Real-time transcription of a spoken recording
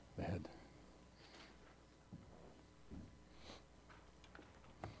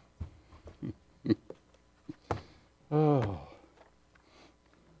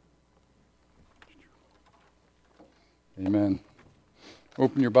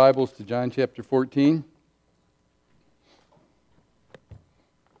Open your Bibles to John chapter 14.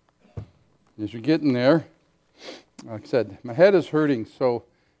 As you're getting there, like I said, my head is hurting, so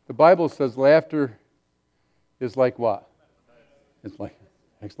the Bible says laughter is like what? It's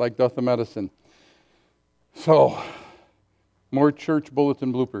like doth the medicine. So, more church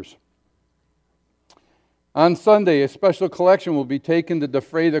bulletin bloopers. On Sunday, a special collection will be taken to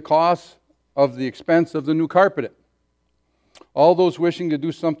defray the cost of the expense of the new carpet. All those wishing to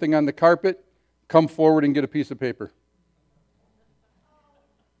do something on the carpet, come forward and get a piece of paper.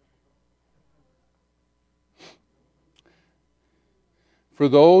 For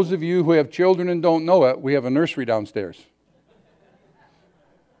those of you who have children and don't know it, we have a nursery downstairs.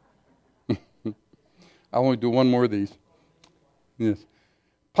 I'll only do one more of these. Yes.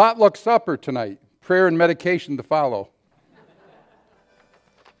 Potluck supper tonight. Prayer and medication to follow.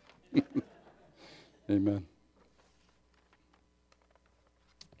 Amen.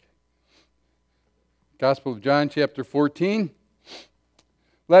 Gospel of John, chapter 14.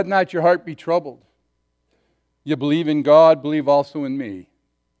 Let not your heart be troubled. You believe in God, believe also in me.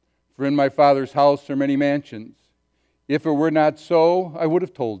 For in my Father's house are many mansions. If it were not so, I would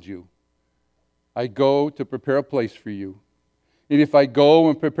have told you. I go to prepare a place for you. And if I go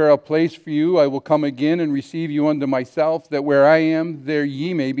and prepare a place for you, I will come again and receive you unto myself, that where I am, there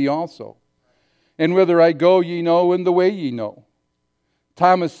ye may be also. And whither I go ye know, and the way ye know.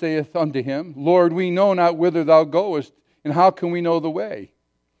 Thomas saith unto him, Lord, we know not whither thou goest, and how can we know the way?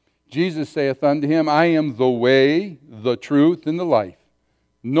 Jesus saith unto him, I am the way, the truth, and the life.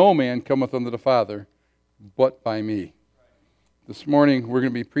 No man cometh unto the Father, but by me. This morning we're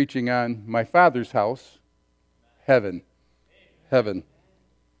going to be preaching on my Father's house, heaven. Heaven.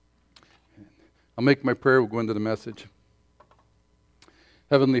 I'll make my prayer, we'll go into the message.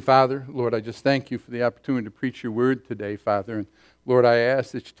 Heavenly Father, Lord, I just thank you for the opportunity to preach your word today, Father. And Lord, I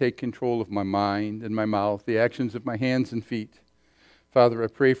ask that you take control of my mind and my mouth, the actions of my hands and feet. Father, I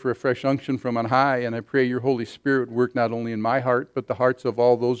pray for a fresh unction from on high, and I pray your Holy Spirit work not only in my heart, but the hearts of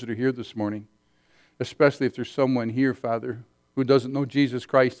all those that are here this morning, especially if there's someone here, Father, who doesn't know Jesus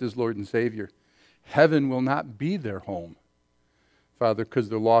Christ as Lord and Savior. Heaven will not be their home, Father, because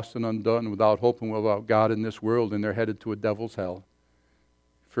they're lost and undone, without hope and without God in this world, and they're headed to a devil's hell.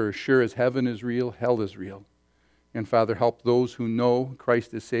 For as sure as heaven is real, hell is real. And Father, help those who know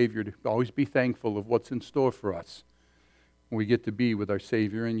Christ as Savior to always be thankful of what's in store for us when we get to be with our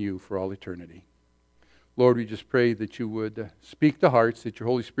Savior and you for all eternity. Lord, we just pray that you would speak to hearts, that your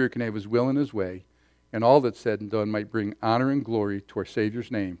Holy Spirit can have his will and his way, and all that's said and done might bring honor and glory to our Savior's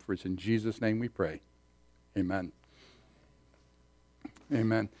name. For it's in Jesus' name we pray. Amen.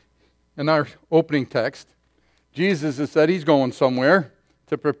 Amen. In our opening text, Jesus has said he's going somewhere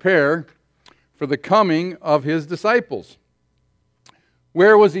to prepare for the coming of his disciples.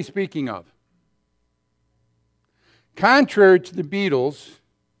 Where was he speaking of? Contrary to the Beatles,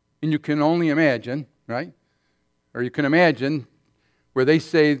 and you can only imagine, right? Or you can imagine where they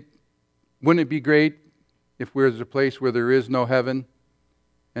say, wouldn't it be great if there's a place where there is no heaven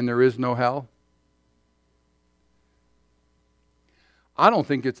and there is no hell? I don't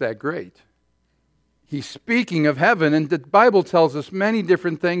think it's that great. He's speaking of heaven, and the Bible tells us many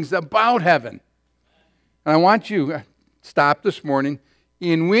different things about heaven. And I want you to stop this morning.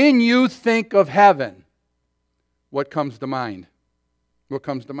 And when you think of heaven, what comes to mind? What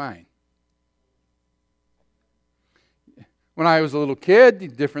comes to mind? When I was a little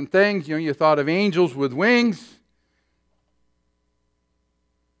kid, different things. You thought of angels with wings.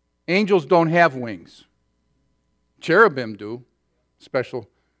 Angels don't have wings. Cherubim do. Special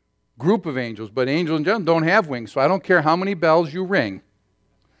group of angels, but angels in general don't have wings, so I don't care how many bells you ring.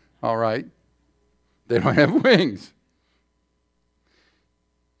 All right? They don't have wings.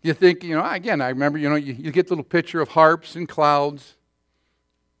 You think, again, I remember, you get the little picture of harps and clouds.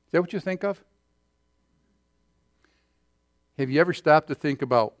 Is that what you think of? Have you ever stopped to think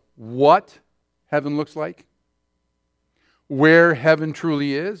about what heaven looks like? Where heaven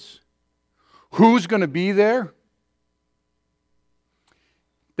truly is? Who's going to be there?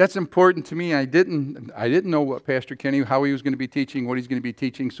 That's important to me. I didn't know what Pastor Kenny, how he was going to be teaching, what he's going to be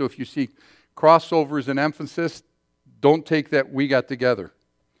teaching. So if you see crossovers and emphasis, don't take that we got together.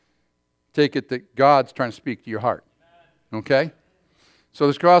 Take it that God's trying to speak to your heart. Okay? So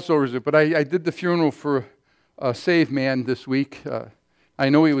there's crossovers. But I did the funeral for a saved man this week. I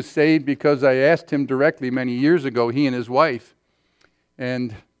know he was saved because I asked him directly many years ago, he and his wife.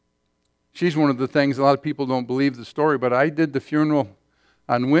 And she's one of the things, a lot of people don't believe the story, but I did the funeral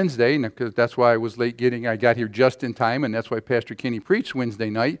on Wednesday, because that's why I was late I got here just in time, and that's why Pastor Kenny preached Wednesday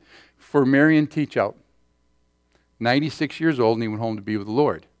night, for Marion Teachout. 96 years old, and he went home to be with the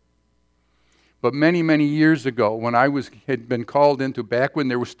Lord. But many, many years ago, when I had been called into, back when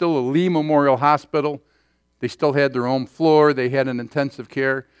there was still a Lee Memorial Hospital, they still had their own floor, they had an intensive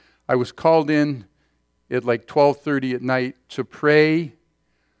care. I was called in at like 12:30 at night to pray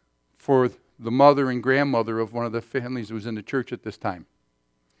for the mother and grandmother of one of the families who was in the church at this time.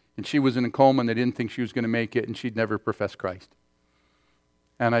 And she was in a coma, and they didn't think she was going to make it, and she'd never professed Christ.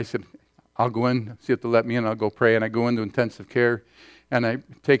 And I said, I'll go in, see if they'll let me in, I'll go pray. And I go into intensive care, and I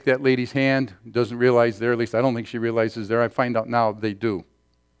take that lady's hand, doesn't realize there, at least I don't think she realizes there. I find out now they do.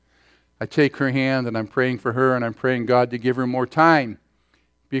 I take her hand, and I'm praying for her, and I'm praying God to give her more time,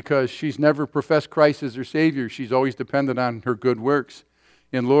 because she's never professed Christ as her Savior. She's always depended on her good works.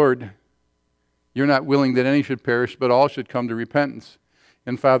 And Lord, you're not willing that any should perish, but all should come to repentance.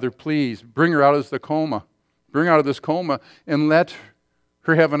 And Father, please bring her out of the coma. Bring her out of this coma and let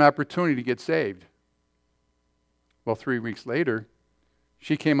her have an opportunity to get saved. Well, 3 weeks later,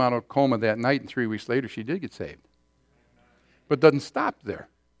 she came out of coma that night, and 3 weeks later, she did get saved. But it doesn't stop there.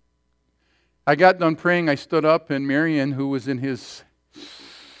 I got done praying. I stood up, and Marion, who was in his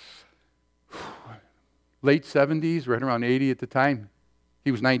late 70s, right around 80 at the time,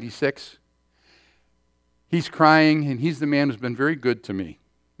 he was 96. He's crying, and he's the man who's been very good to me.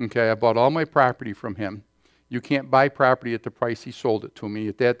 Okay, I bought all my property from him. You can't buy property at the price he sold it to me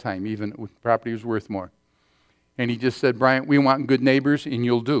at that time, even when property was worth more. And he just said, Bryant, we want good neighbors, and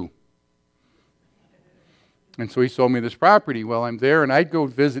you'll do. And so he sold me this property. Well, I'm there, and I'd go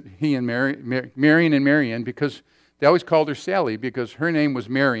visit he and Marion and Marion, because they always called her Sally, because her name was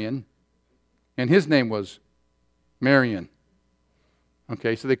Marion, and his name was Marion.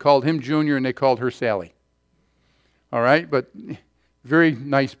 Okay, so they called him Junior, and they called her Sally. All right, but very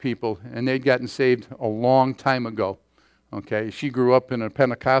nice people, and they'd gotten saved a long time ago. Okay, she grew up in a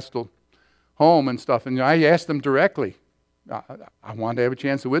Pentecostal home and stuff, and I asked them directly. I wanted to have a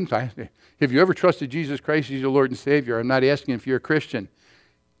chance to witness. Have you ever trusted Jesus Christ as your Lord and Savior? I'm not asking if you're a Christian.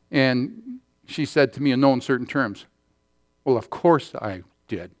 And she said to me in no uncertain terms, well, of course I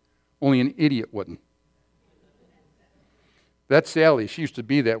did. Only an idiot wouldn't. That's Sally. She used to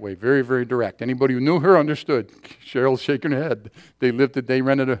be that way, very, very direct. Anybody who knew her understood. Cheryl's shaking her head. They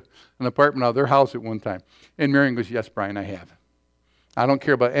rented an apartment out of their house at one time. And Marion goes, yes, Brian, I have. I don't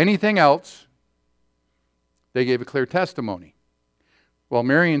care about anything else. They gave a clear testimony. Well,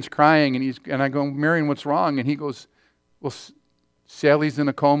 Marion's crying, and I go, Marion, what's wrong? And he goes, well, Sally's in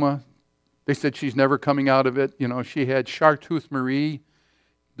a coma. They said she's never coming out of it. You know, she had Charcot-Marie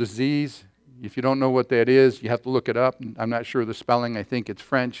disease. If you don't know what that is, you have to look it up. I'm not sure of the spelling. I think it's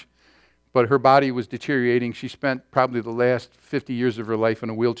French. But her body was deteriorating. She spent probably the last 50 years of her life in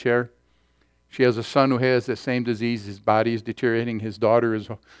a wheelchair. She has a son who has the same disease. His body is deteriorating. His daughter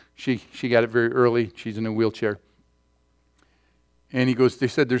she got it very early. She's in a wheelchair. And he goes, they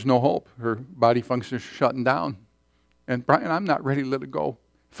said there's no hope. Her body functions are shutting down. And Brian, I'm not ready to let her go.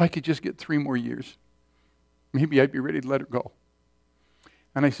 If I could just get 3 more years, maybe I'd be ready to let her go.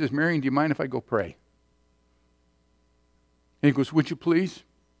 And I says, Marion, do you mind if I go pray? And he goes, would you please?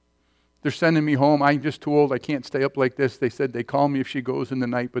 They're sending me home. I'm just too old. I can't stay up like this. They said they call me if she goes in the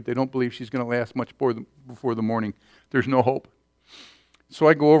night, but they don't believe she's going to last much before the morning. There's no hope. So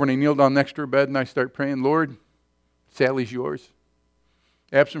I go over and I kneel down next to her bed and I start praying, Lord, Sally's yours.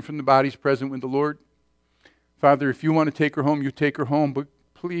 Absent from the bodies, present with the Lord. Father, if you want to take her home, you take her home. But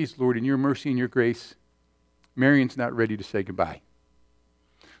please, Lord, in your mercy and your grace, Marion's not ready to say goodbye.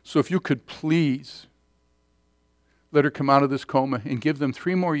 So if you could please let her come out of this coma and give them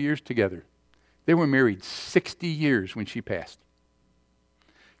 3 more years together. They were married 60 years when she passed.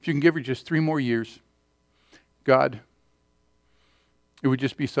 If you can give her just 3 more years, God, it would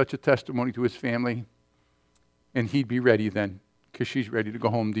just be such a testimony to his family, and he'd be ready then, because she's ready to go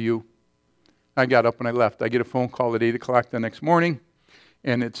home to you. I got up and I left. I get a phone call at 8 o'clock the next morning,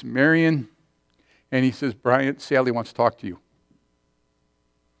 and it's Marion, and he says, Brian, Sally wants to talk to you.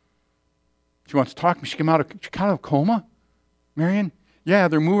 She wants to talk to me. She came out of a coma? Marion? Yeah,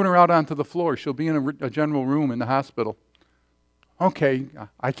 they're moving her out onto the floor. She'll be in a general room in the hospital. Okay,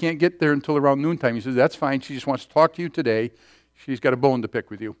 I can't get there until around noontime. He says, that's fine. She just wants to talk to you today. She's got a bone to pick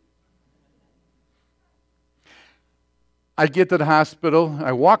with you. I get to the hospital.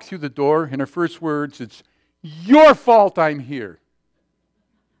 I walk through the door, and her first words, it's, your fault I'm here.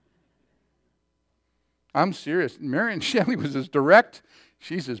 I'm serious. Marion Shelley was as direct.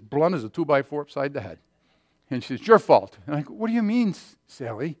 She's as blunt as a 2x4 upside the head. And she says, your fault. And I go, what do you mean,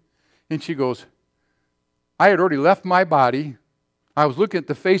 Sally? And she goes, I had already left my body. I was looking at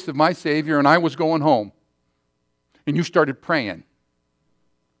the face of my Savior, and I was going home. And you started praying.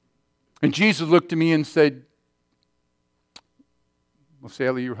 And Jesus looked at me and said, Well,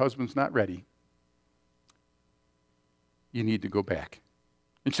 Sally, your husband's not ready. You need to go back.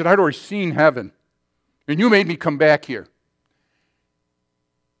 And she said, I'd already seen heaven. And you made me come back here.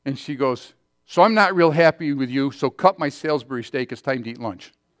 And she goes, so I'm not real happy with you, so cut my Salisbury steak. It's time to eat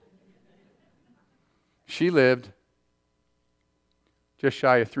lunch. She lived just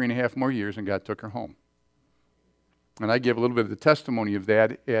shy of 3.5 more years, and God took her home. And I give a little bit of the testimony of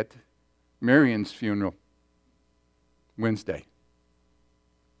that at Marion's funeral Wednesday.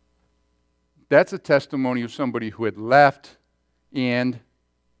 That's a testimony of somebody who had left and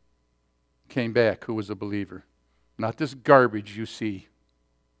came back, who was a believer. Not this garbage you see,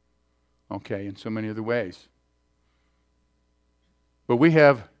 okay, in so many other ways. But we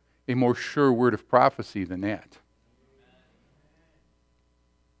have a more sure word of prophecy than that.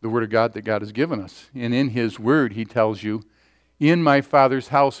 The word of God that God has given us. And in His word, He tells you, in my Father's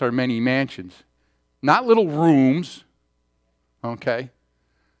house are many mansions. Not little rooms, okay?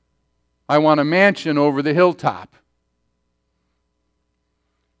 I want a mansion over the hilltop.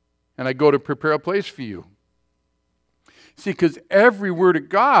 And I go to prepare a place for you. See, because every word of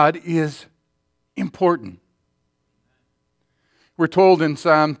God is important. We're told in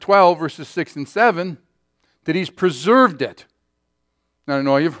Psalm 12, verses 6 and 7, that He's preserved it. Now, I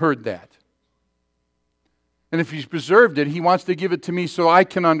know you've heard that. And if He's preserved it, He wants to give it to me so I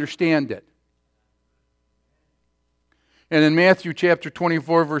can understand it. And in Matthew chapter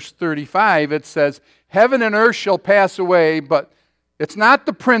 24, verse 35, it says, heaven and earth shall pass away, but it's not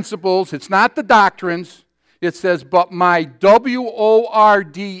the principles, it's not the doctrines. It says, but my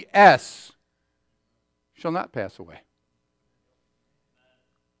words shall not pass away.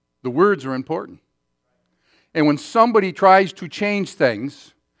 The words are important. And when somebody tries to change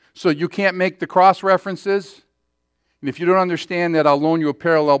things so you can't make the cross references, and if you don't understand that, I'll loan you a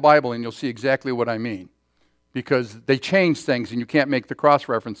parallel Bible and you'll see exactly what I mean. Because they change things and you can't make the cross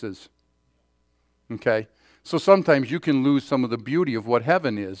references. Okay? So sometimes you can lose some of the beauty of what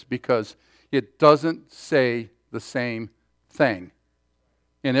heaven is because it doesn't say the same thing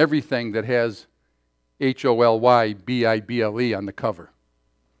in everything that has HOLYBIBLE on the cover.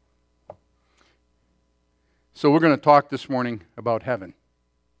 So we're going to talk this morning about heaven.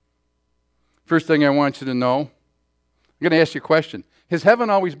 First thing I want you to know, I'm going to ask you a question. Has heaven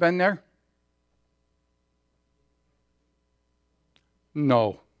always been there?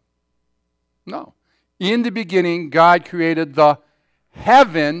 No. No. In the beginning, God created the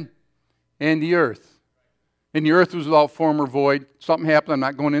heaven and the earth. And the earth was without form or void. Something happened. I'm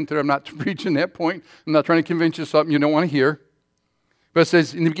not going into it. I'm not preaching that point. I'm not trying to convince you of something you don't want to hear. But it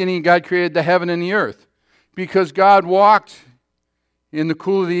says, in the beginning, God created the heaven and the earth. Because God walked in the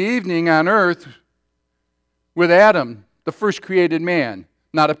cool of the evening on earth with Adam, the first created man.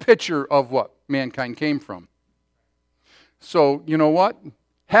 Not a picture of what mankind came from. So, you know what?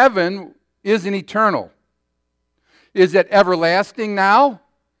 Heaven isn't eternal. Is it everlasting now?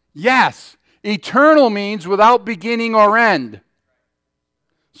 Yes. Eternal means without beginning or end.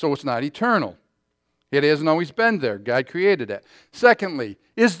 So it's not eternal. It hasn't always been there. God created it. Secondly,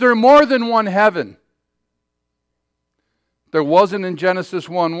 is there more than one heaven? There wasn't in Genesis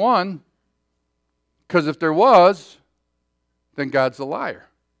 1:1, because if there was, then God's a liar.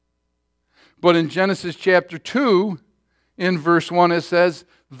 But in Genesis chapter 2, in verse 1, it says,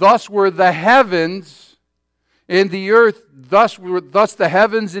 thus were the heavens and the earth, thus the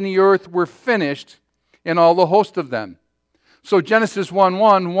heavens and the earth were finished, and all the host of them. So Genesis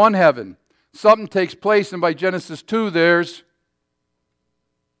 1:1, one heaven. Something takes place, and by Genesis 2, there's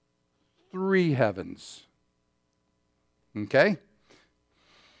 3 heavens. Okay?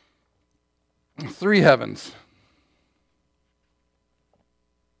 3 heavens.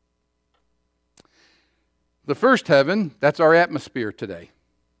 The first heaven, that's our atmosphere today.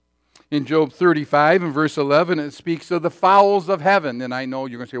 In Job 35 and verse 11, it speaks of the fowls of heaven. And I know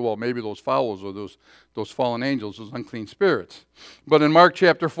you're going to say, well, maybe those fowls are those fallen angels, those unclean spirits. But in Mark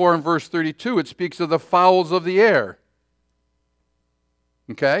chapter 4 and verse 32, it speaks of the fowls of the air.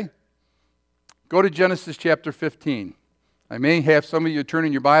 Okay? Go to Genesis chapter 15. I may have some of you turn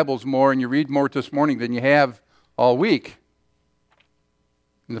in your Bibles more and you read more this morning than you have all week.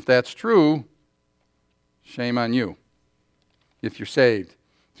 And if that's true, shame on you, if you're saved.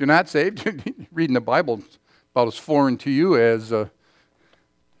 If you're not saved, reading the Bible is about as foreign to you as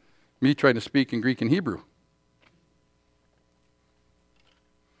me trying to speak in Greek and Hebrew.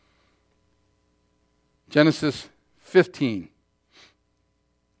 Genesis 15.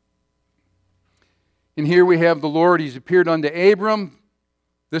 And here we have the Lord. He's appeared unto Abram.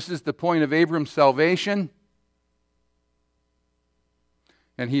 This is the point of Abram's salvation.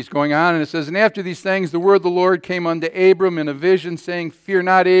 And he's going on, and it says, "And after these things, the word of the Lord came unto Abram in a vision, saying, Fear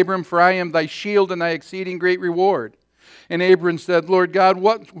not, Abram, for I am thy shield and thy exceeding great reward. And Abram said, Lord God,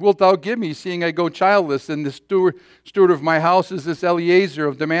 what wilt thou give me, seeing I go childless, and the steward of my house is this Eliezer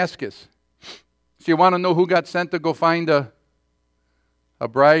of Damascus?" So you want to know who got sent to go find a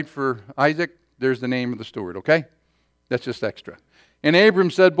bride for Isaac? There's the name of the steward, okay? That's just extra. "And Abram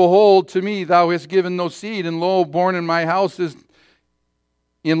said, Behold, to me thou hast given no seed, and lo, one born in my house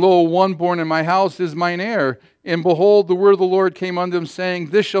is mine heir. And behold, the word of the Lord came unto him, saying,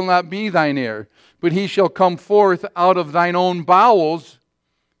 This shall not be thine heir, but he shall come forth out of thine own bowels,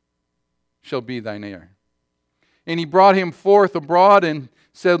 shall be thine heir. And he brought him forth abroad, and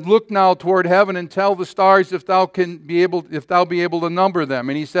said, Look now toward heaven, and tell the stars if thou be able to number them.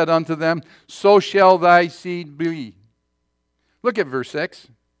 And he said unto them, So shall thy seed be. Look at verse 6.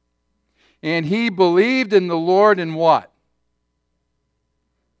 And he believed in the Lord, and what?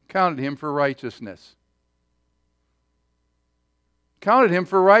 Counted him for righteousness. Counted him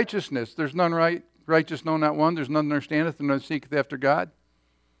for righteousness. There's none righteous, no, not one. There's none that understandeth, and none seeketh after God.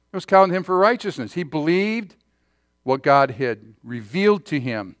 It was counted him for righteousness. He believed what God had revealed to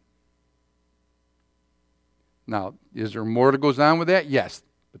him. Now, is there more that goes on with that? Yes.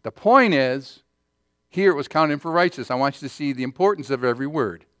 But the point is, here it was counted him for righteousness. I want you to see the importance of every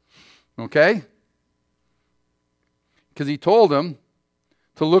word. Okay? Because he told him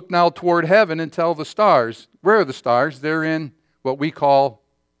to look now toward heaven and tell the stars. Where are the stars? They're in what we call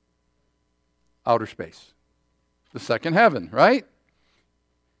outer space. The second heaven, right?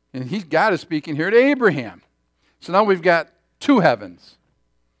 And God is speaking here to Abraham. So now we've got two heavens.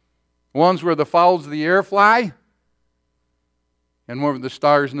 One's where the fowls of the air fly, and one where the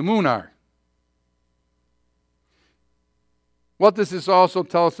stars and the moon are. What does this also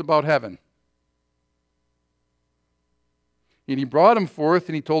tell us about heaven? And he brought him forth,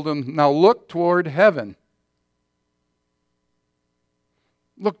 and he told him, Now look toward heaven.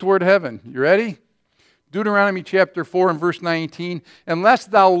 Look toward heaven. You ready? Deuteronomy chapter 4 and verse 19. Unless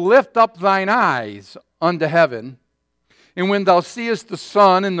thou lift up thine eyes unto heaven, and when thou seest the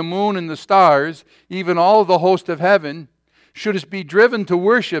sun and the moon and the stars, even all the host of heaven, shouldest be driven to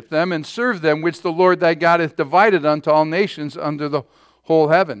worship them and serve them, which the Lord thy God hath divided unto all nations under the whole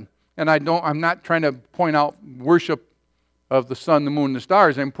heaven. And I'm not trying to point out worship of the sun, the moon, and the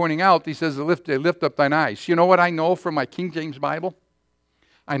stars. I'm pointing out, he says, lift up thine eyes. You know what I know from my King James Bible?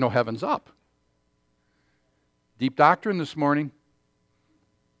 I know heaven's up. Deep doctrine this morning.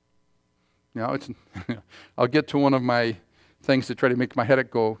 You know, I'll get to one of my things to try to make my headache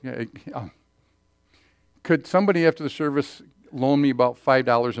go. Could somebody after the service loan me about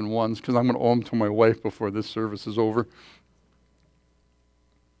 $5 in ones, because I'm going to owe them to my wife before this service is over?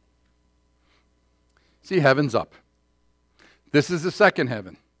 See, heaven's up. This is the second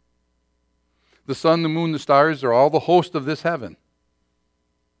heaven. The sun, the moon, the stars are all the host of this heaven.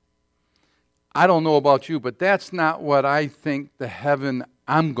 I don't know about you, but that's not what I think the heaven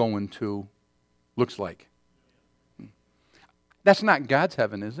I'm going to looks like. That's not God's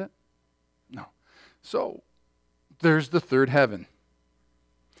heaven, is it? No. So, there's the third heaven.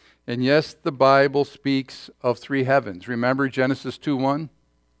 And yes, the Bible speaks of three heavens. Remember Genesis 2:1?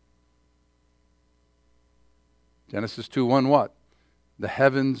 Genesis 2:1 what? The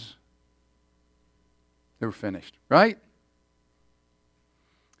heavens, they were finished, right?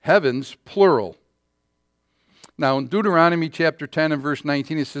 Heavens, plural. Now in Deuteronomy chapter 10 and verse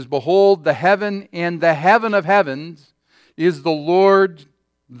 19, it says, Behold, the heaven and the heaven of heavens is the Lord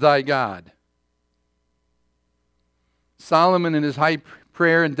thy God. Solomon in his high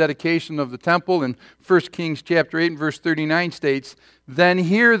prayer and dedication of the temple in 1 Kings chapter 8 and verse 39 states, Then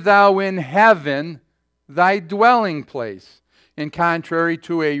hear thou in heaven thy dwelling place. In contrary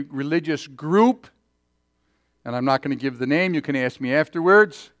to a religious group, and I'm not going to give the name, you can ask me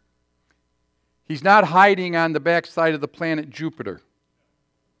afterwards, he's not hiding on the backside of the planet Jupiter.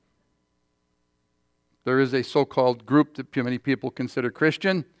 There is a so-called group that many people consider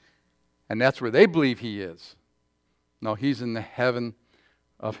Christian, and that's where they believe he is. No, he's in the heaven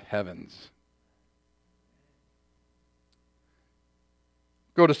of heavens.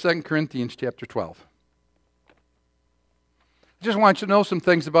 Go to 2 Corinthians chapter 12. I just want you to know some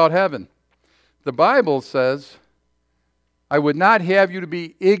things about heaven. The Bible says, I would not have you to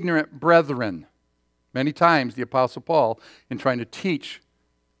be ignorant, brethren. Many times the Apostle Paul, in trying to teach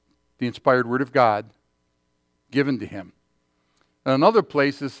the inspired Word of God given to him. And in other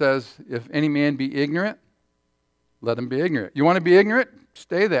places says, if any man be ignorant, let him be ignorant. You want to be ignorant?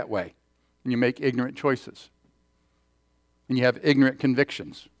 Stay that way. And you make ignorant choices. And you have ignorant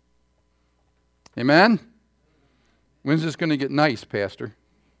convictions. Amen? When's this going to get nice, Pastor?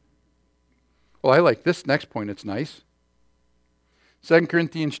 Well, I like this next point. It's nice. 2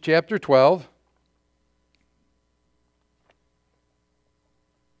 Corinthians chapter 12.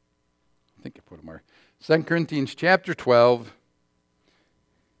 I think I put them there. 2 Corinthians chapter 12,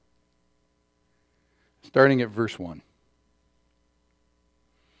 starting at verse 1.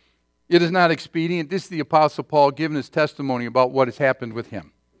 It is not expedient. This is the Apostle Paul giving his testimony about what has happened with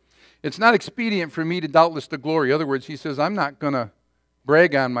him. It's not expedient for me to doubtless the glory. In other words, he says, I'm not going to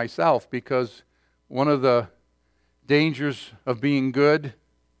brag on myself, because one of the dangers of being good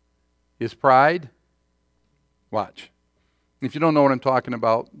is pride. Watch. If you don't know what I'm talking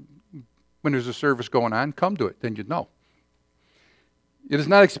about, when there's a service going on, come to it, then you'd know. It is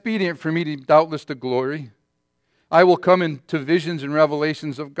not expedient for me to doubtless the glory. I will come into visions and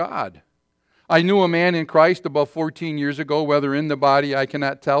revelations of God. I knew a man in Christ about 14 years ago, whether in the body I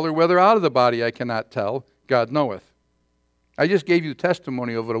cannot tell, or whether out of the body I cannot tell, God knoweth. I just gave you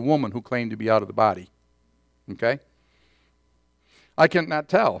testimony of a woman who claimed to be out of the body. Okay? I cannot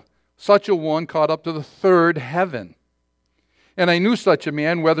tell. Such a one caught up to the third heaven. And I knew such a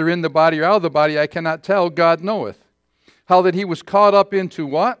man, whether in the body or out of the body, I cannot tell, God knoweth. How that he was caught up into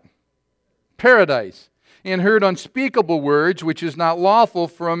what? Paradise. And heard unspeakable words, which is not lawful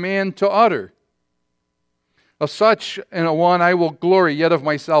for a man to utter. Of such and a one I will glory, yet of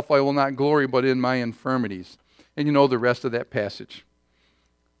myself I will not glory, but in my infirmities. And you know the rest of that passage.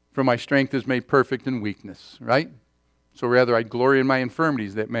 For my strength is made perfect in weakness, right? So rather I glory in my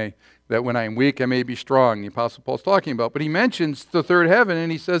infirmities, that when I am weak I may be strong, the Apostle Paul's talking about. But he mentions the third heaven,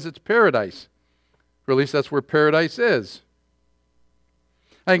 and he says it's paradise. Or at least that's where paradise is.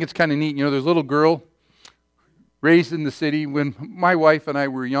 I think it's kind of neat. You know, there's a little girl raised in the city. When my wife and I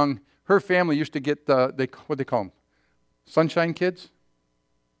were young, her family used to get, what do they call them? Sunshine kids?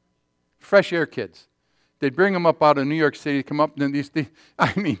 Fresh air kids. They'd bring them up out of New York City, come up, and they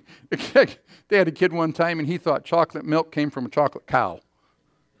had a kid one time, and he thought chocolate milk came from a chocolate cow.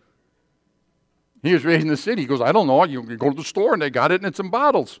 He was raised in the city. He goes, I don't know. You go to the store, and they got it, and it's in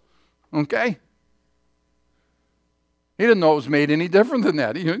bottles. Okay? He didn't know it was made any different than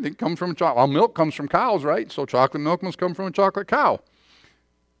that. It comes from chocolate. Well, milk comes from cows, right? So chocolate milk must come from a chocolate cow.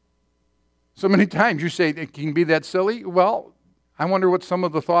 So many times you say it can be that silly. Well, I wonder what some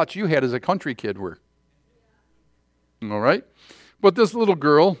of the thoughts you had as a country kid were. All right? But this little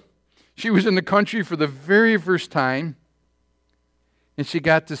girl, she was in the country for the very first time, and she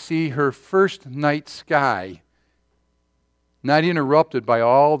got to see her first night sky, not interrupted by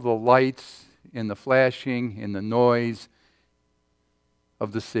all the lights and the flashing and the noise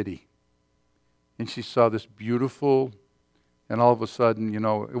of the city. And she saw this beautiful, and all of a sudden,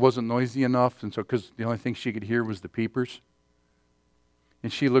 it wasn't noisy enough, and so because the only thing she could hear was the peepers.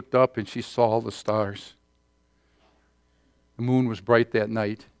 And she looked up and she saw all the stars. The moon was bright that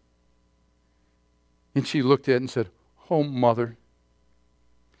night. And she looked at it and said, oh, Mother,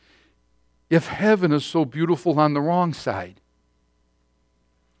 if heaven is so beautiful on the wrong side,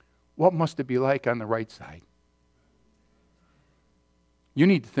 what must it be like on the right side? You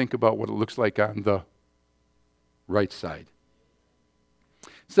need to think about what it looks like on the right side.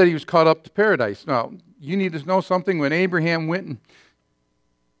 Said he was caught up to paradise. Now, you need to know something. When Abraham went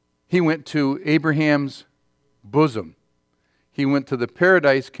to Abraham's bosom. He went to the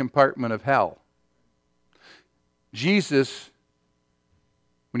paradise compartment of hell. Jesus,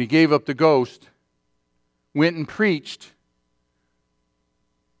 when he gave up the ghost, went and preached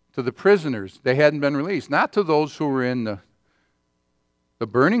to the prisoners. They hadn't been released. Not to those who were in the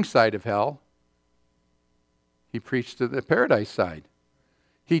burning side of hell. He preached to the paradise side.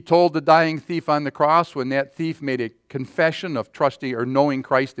 He told the dying thief on the cross, when that thief made a confession of trusting or knowing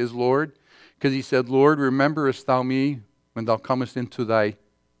Christ as Lord, because he said, Lord, rememberest thou me when thou comest into thy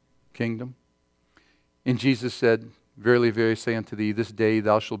kingdom? And Jesus said, verily, verily, I say unto thee, this day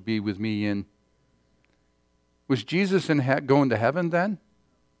thou shalt be with me in. Was Jesus going to heaven then?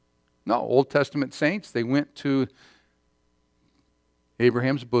 No. Old Testament saints, they went to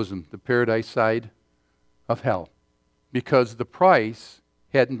Abraham's bosom, the paradise side of hell, because the price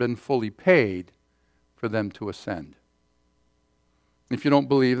hadn't been fully paid for them to ascend. If you don't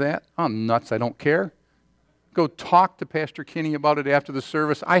believe that, I'm nuts, I don't care. Go talk to Pastor Kinney about it after the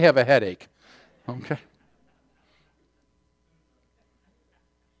service. I have a headache. Okay?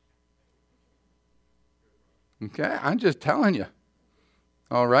 Okay, I'm just telling you.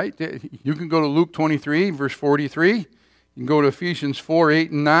 All right? You can go to Luke 23, verse 43. You can go to Ephesians 4,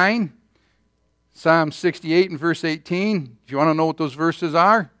 8, and 9. Psalm 68 and verse 18. If you want to know what those verses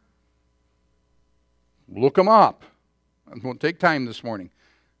are, look them up. It won't take time this morning.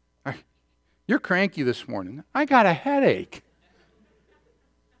 You're cranky this morning. I got a headache.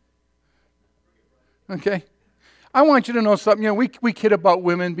 Okay? I want you to know something. We kid about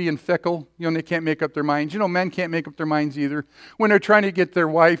women being fickle. They can't make up their minds. Men can't make up their minds either. When they're trying to get their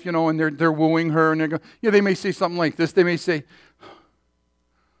wife, and they're wooing her, and they may say something like this. They may say,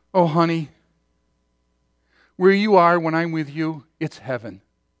 "Oh, honey, where you are when I'm with you, it's heaven."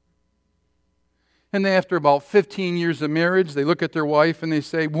 And then after about 15 years of marriage, they look at their wife and they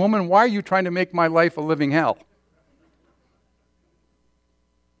say, "Woman, why are you trying to make my life a living hell?"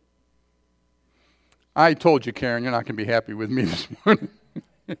 I told you, Karen, you're not going to be happy with me this morning.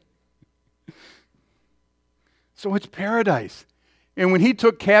 So it's paradise. And when he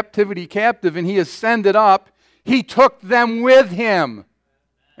took captivity captive and he ascended up, he took them with him.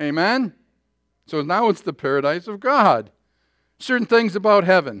 Amen? So now it's the paradise of God. Certain things about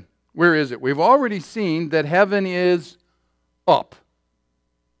heaven. Where is it? We've already seen that heaven is up.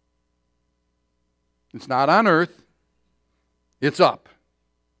 It's not on earth. It's up.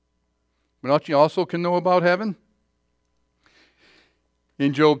 What else you also can know about heaven?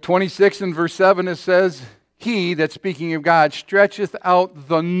 In Job 26 and verse 7 it says, "He," that's speaking of God, "stretcheth out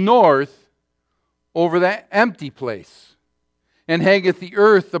the north over that empty place, and hangeth the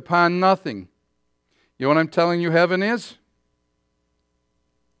earth upon nothing." You know what I'm telling you heaven is?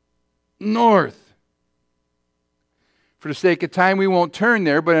 North. For the sake of time, we won't turn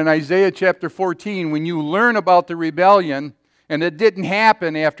there, but in Isaiah chapter 14, when you learn about the rebellion, and it didn't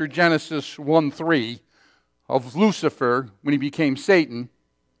happen after Genesis 1:3 of Lucifer when he became Satan,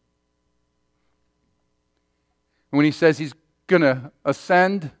 when he says he's going to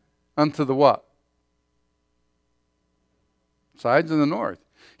ascend unto the what? Sides of the north.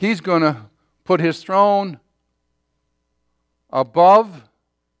 He's going to put his throne above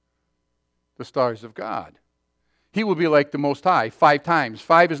the stars of God. He will be like the Most High 5 times.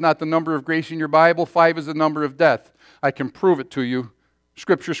 5 is not the number of grace in your Bible. 5 is the number of death. I can prove it to you.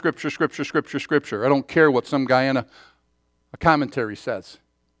 Scripture, Scripture, Scripture, Scripture, Scripture. I don't care what some guy in a commentary says.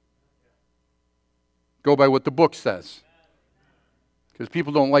 Go by what the book says. Because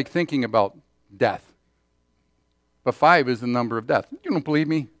people don't like thinking about death. But 5 is the number of death. You don't believe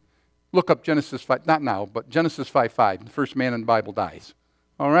me? Look up Genesis 5. Not now, but Genesis 5:5. The first man in the Bible dies.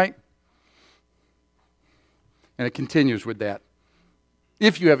 All right? And it continues with that.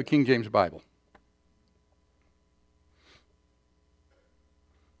 If you have a King James Bible.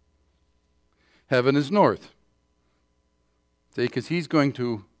 Heaven is north. See, because he's going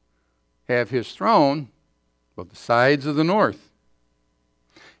to have his throne on the sides of the north.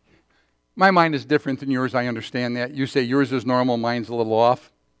 My mind is different than yours, I understand that. You say yours is normal, mine's a little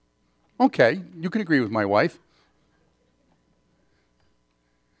off. Okay, you can agree with my wife.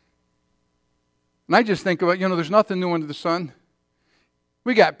 And I just think about, there's nothing new under the sun.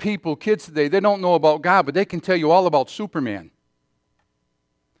 We got people, kids today, they don't know about God, but they can tell you all about Superman.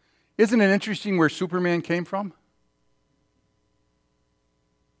 Isn't it interesting where Superman came from?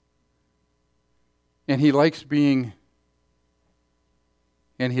 And he likes being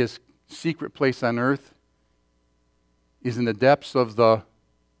in his secret place on earth is in the depths of the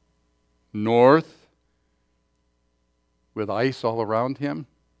north with ice all around him.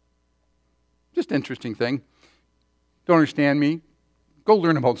 Just interesting thing. Don't understand me? Go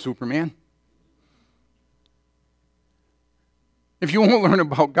learn about Superman. If you won't learn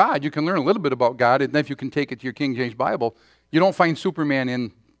about God, you can learn a little bit about God, and then if you can take it to your King James Bible, you don't find Superman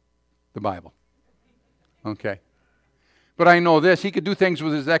in the Bible. Okay. But I know this, he could do things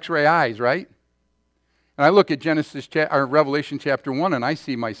with his x-ray eyes, right? And I look at Revelation chapter 1, and I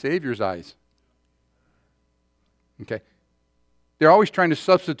see my Savior's eyes. Okay. They're always trying to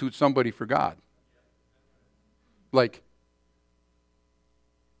substitute somebody for God. Like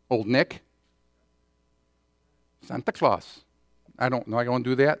Old Nick, Santa Claus. I don't know. I don't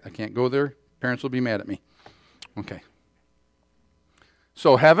do that. I can't go there. Parents will be mad at me. Okay.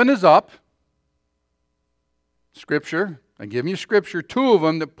 So heaven is up. Scripture. I give you Scripture, 2 of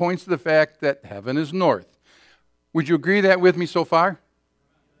them that points to the fact that heaven is north. Would you agree that with me so far?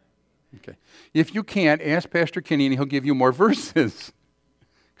 Okay. If you can't, ask Pastor Kenny and he'll give you more verses.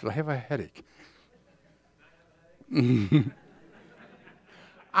 Because I have a headache.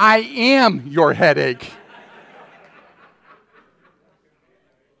 I am your headache.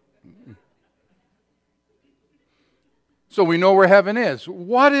 So we know where heaven is.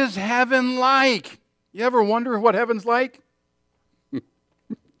 What is heaven like? You ever wonder what heaven's like?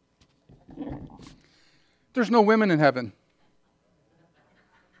 There's no women in heaven.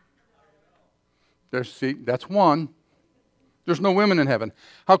 That's one. There's no women in heaven.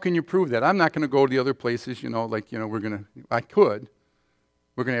 How can you prove that? I'm not going to go to the other places, I could.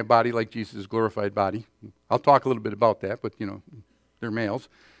 We're going to have a body like Jesus' glorified body. I'll talk a little bit about that, but, they're males.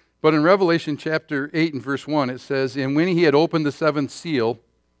 But in Revelation chapter 8 and verse 1, it says, "And when he had opened the seventh seal,"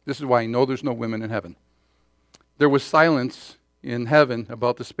 this is why I know there's no women in heaven, "there was silence in heaven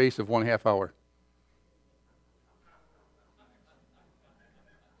about the space of 1/2 hour."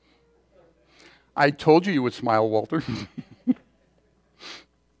 I told you would smile, Walter.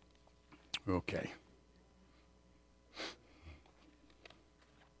 Okay.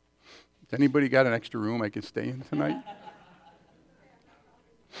 Has anybody got an extra room I can stay in tonight?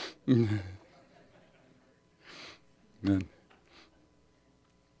 Man.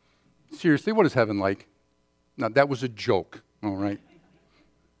 Seriously, what is heaven like? Now, that was a joke, all right?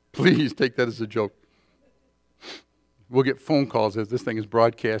 Please take that as a joke. We'll get phone calls as this thing is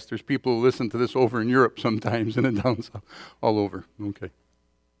broadcast. There's people who listen to this over in Europe sometimes and then down south, all over. Okay.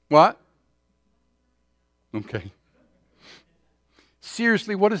 What? Okay.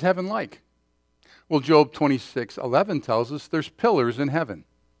 Seriously, what is heaven like? Well, Job 26:11 tells us there's pillars in heaven.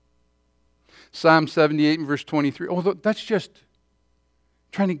 Psalm 78 and verse 23. Oh, that's just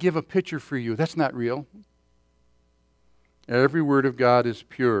trying to give a picture for you. That's not real. Every word of God is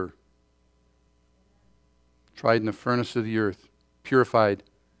pure, tried in the furnace of the earth, purified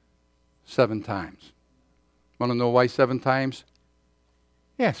 7 times. Want to know why 7 times?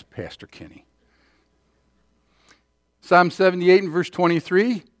 Yes, Pastor Kenny. Psalm 78 and verse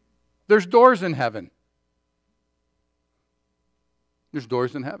 23, there's doors in heaven. There's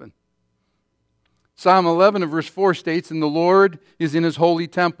doors in heaven. Psalm 11 and verse 4 states, "And the Lord is in his holy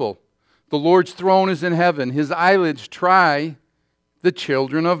temple. The Lord's throne is in heaven. His eyelids try the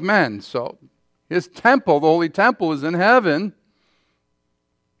children of men." So his temple, the holy temple, is in heaven.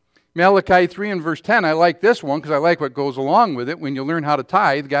 Malachi 3 and verse 10, I like this one because I like what goes along with it. When you learn how to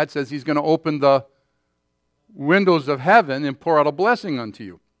tithe, God says he's going to open the windows of heaven and pour out a blessing unto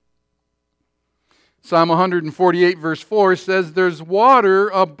you. Psalm 148 verse 4 says there's water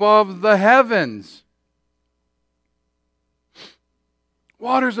above the heavens.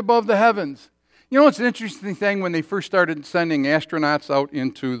 Water's above the heavens. You know, it's an interesting thing when they first started sending astronauts out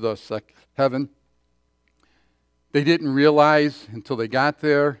into the heaven. They didn't realize until they got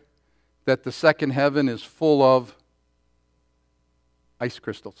there that the second heaven is full of ice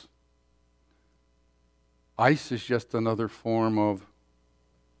crystals. Ice is just another form of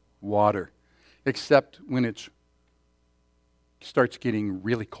water, except when it starts getting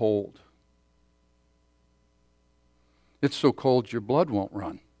really cold. It's so cold your blood won't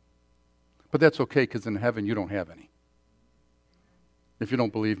run. But that's okay because in heaven you don't have any. If you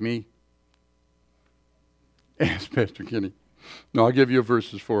don't believe me, ask Pastor Kenny. No, I'll give you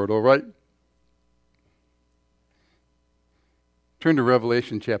verses for it, all right? Turn to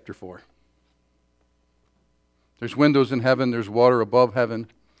Revelation chapter 4. There's windows in heaven. There's water above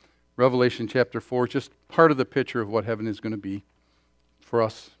heaven. Revelation chapter 4 is just part of the picture of what heaven is going to be for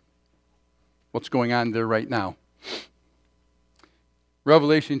us. What's going on there right now.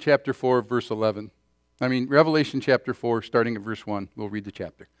 Revelation chapter 4, verse 11. Revelation chapter 4, starting at verse 1. We'll read the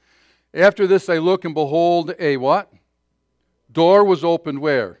chapter. "After this I look, and behold, a" what? "Door was opened"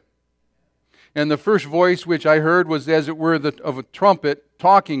 where? "And the first voice which I heard was as it were of a trumpet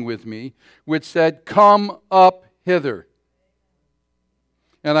talking with me, which said, Come up hither,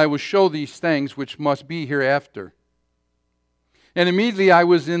 and I will show these things which must be hereafter. And immediately I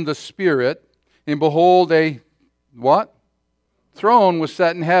was in the Spirit, and behold, a" what? "Throne was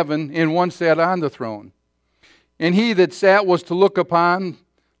set in heaven, and one sat on the throne. And he that sat was to look upon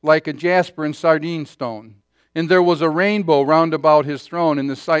like a jasper and sardine stone. And there was a rainbow round about his throne, in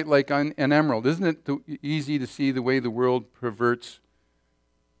the sight like an emerald." Isn't it easy to see the way the world perverts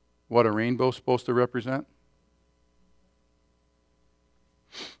what a rainbow is supposed to represent?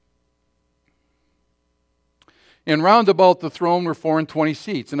 "And round about the throne were 24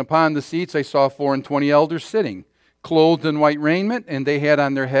 seats, and upon the seats I saw 24 elders sitting, clothed in white raiment, and they had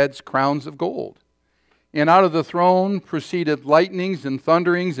on their heads crowns of gold. And out of the throne proceeded lightnings and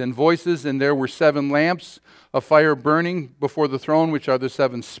thunderings and voices, and there were 7 lamps of fire burning before the throne, which are the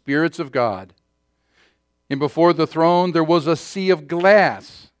 7 spirits of God. And before the throne there was a sea of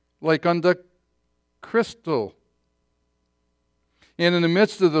glass, like unto crystal. And in the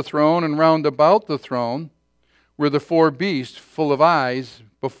midst of the throne and round about the throne were the 4 beasts full of eyes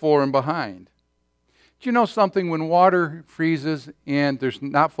before and behind." Do you know something? When water freezes and there's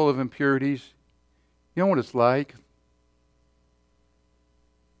not full of impurities, you know what it's like?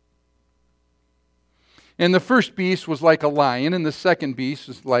 "And the first beast was like a lion, and the second beast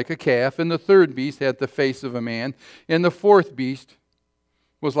was like a calf, and the third beast had the face of a man, and the fourth beast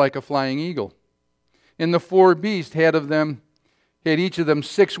was like a flying eagle. And the 4 beasts had each of them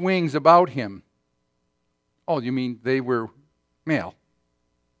 6 wings about him." Oh, you mean they were male?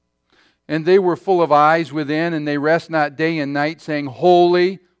 And they were full of eyes within, and they rest not day and night, saying,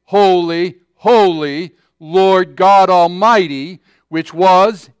 Holy, holy, holy, Lord God Almighty, which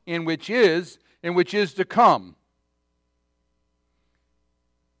was, and which is to come.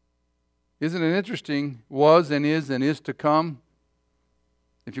 Isn't it interesting? Was and is to come.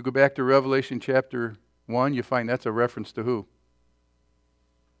 If you go back to Revelation chapter 1, you find that's a reference to who?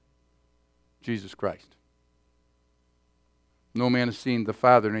 Jesus Christ. No man has seen the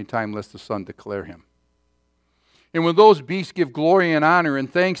Father any time lest the Son declare him. And when those beasts give glory and honor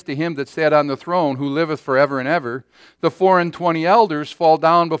and thanks to him that sat on the throne, who liveth forever and ever, the 24 elders fall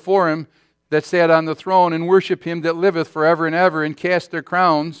down before him that sat on the throne, and worship him that liveth forever and ever, and cast their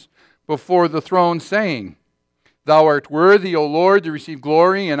crowns before the throne, saying, Thou art worthy, O Lord, to receive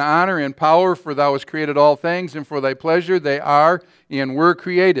glory and honor and power, for thou hast created all things, and for thy pleasure they are and were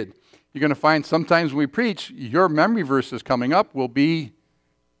created. You're going to find sometimes when we preach, your memory verses coming up will be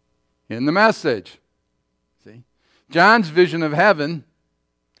in the message. See? John's vision of heaven,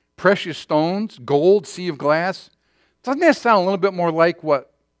 precious stones, gold, sea of glass. Doesn't that sound a little bit more like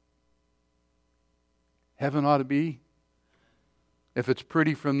what heaven ought to be? If it's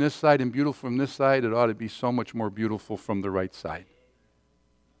pretty from this side and beautiful from this side, it ought to be so much more beautiful from the right side.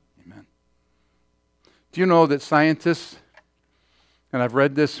 Amen. Do you know that scientists, and I've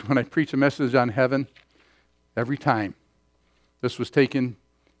read this when I preach a message on heaven, every time. This was taken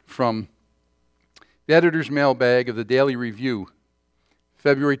from the editor's mailbag of the Daily Review,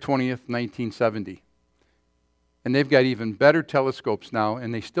 February 20th, 1970. And they've got even better telescopes now,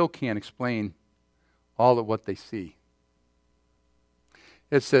 and they still can't explain all of what they see.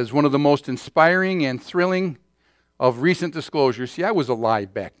 It says, one of the most inspiring and thrilling of recent disclosures. See, I was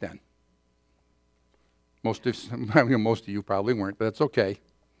alive back then. Most of you probably weren't, but that's okay.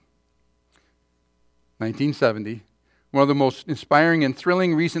 1970. One of the most inspiring and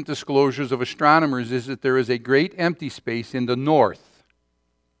thrilling recent disclosures of astronomers is that there is a great empty space in the north,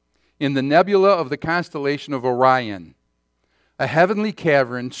 in the nebula of the constellation of Orion, a heavenly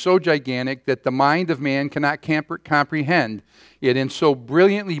cavern so gigantic that the mind of man cannot comprehend it, and so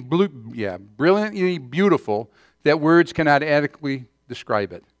brilliantly beautiful that words cannot adequately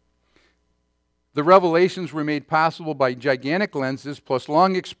describe it. The revelations were made possible by gigantic lenses plus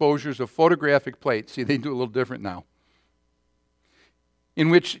long exposures of photographic plates. See, they do a little different now. In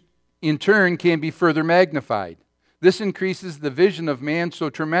which, in turn, can be further magnified. This increases the vision of man so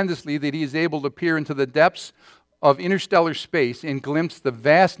tremendously that he is able to peer into the depths of interstellar space and glimpse the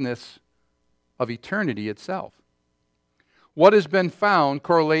vastness of eternity itself. What has been found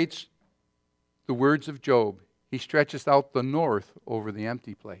correlates the words of Job. He stretches out the north over the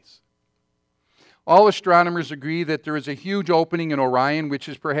empty place. All astronomers agree that there is a huge opening in Orion, which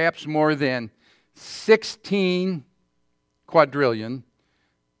is perhaps more than 16 quadrillion,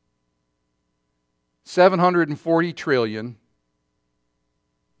 740 trillion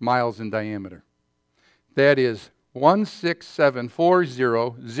miles in diameter. That is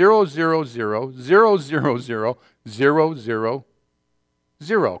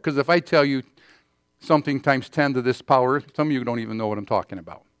 1674000000000. Because if I tell you something times 10 to this power, some of you don't even know what I'm talking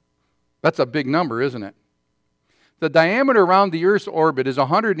about. That's a big number, isn't it? The diameter around the Earth's orbit is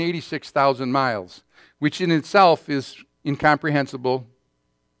 186,000 miles, which in itself is incomprehensible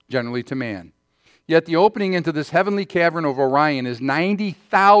generally to man. Yet the opening into this heavenly cavern of Orion is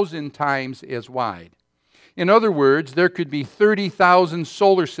 90,000 times as wide. In other words, there could be 30,000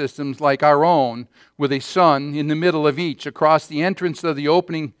 solar systems like our own, with a sun in the middle of each across the entrance of the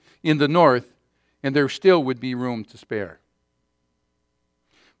opening in the north, and there still would be room to spare.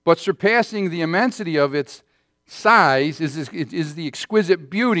 But surpassing the immensity of its size is the exquisite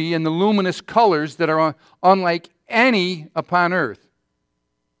beauty and the luminous colors that are unlike any upon Earth.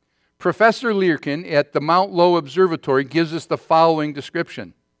 Professor Learkin at the Mount Lowe Observatory gives us the following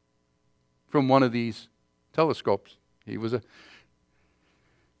description from one of these telescopes. He was an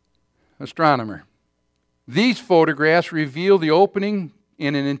astronomer. These photographs reveal the opening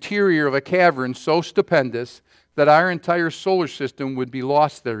in an interior of a cavern so stupendous that our entire solar system would be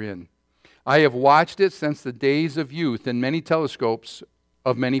lost therein. I have watched it since the days of youth in many telescopes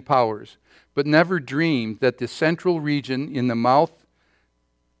of many powers, but never dreamed that the central region in the mouth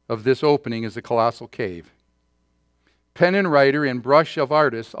of this opening is a colossal cave. Pen and writer and brush of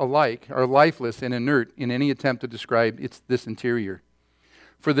artists alike are lifeless and inert in any attempt to describe this interior.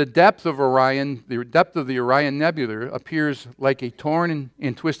 For the depth of Orion, the depth of the Orion Nebula appears like a torn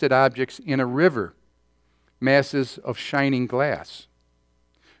and twisted objects in a river, masses of shining glass,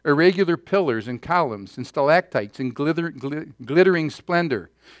 irregular pillars and columns and stalactites in glittering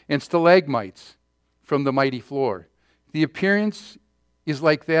splendor, and stalagmites from the mighty floor. The appearance is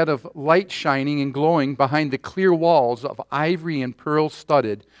like that of light shining and glowing behind the clear walls of ivory and pearl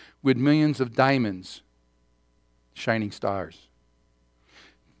studded with millions of diamonds, shining stars.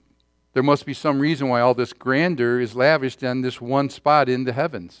 There must be some reason why all this grandeur is lavished on this one spot in the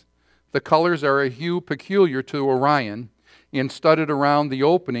heavens. The colors are a hue peculiar to Orion and studded around the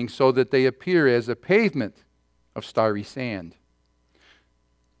opening so that they appear as a pavement of starry sand.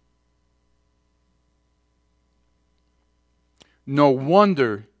 No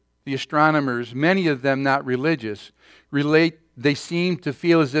wonder the astronomers, many of them not religious, they seem to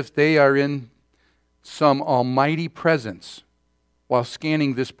feel as if they are in some almighty presence while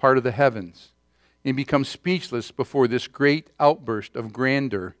scanning this part of the heavens, and become speechless before this great outburst of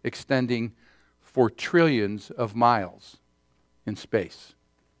grandeur extending for trillions of miles in space.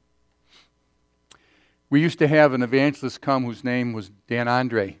 We used to have an evangelist come whose name was Dan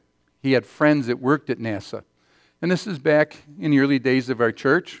Andre. He had friends that worked at NASA. And this is back in the early days of our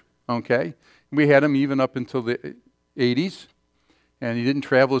church, okay? We had him even up until the 80s, and he didn't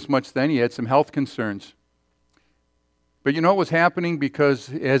travel as much then. He had some health concerns. But you know what was happening?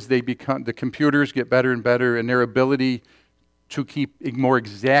 Because as the computers get better and better, and their ability to keep more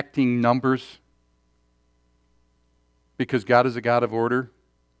exacting numbers, because God is a God of order,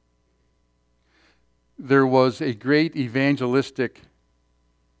 there was a great evangelistic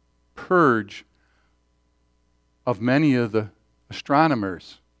purge of many of the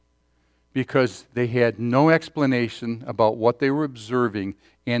astronomers because they had no explanation about what they were observing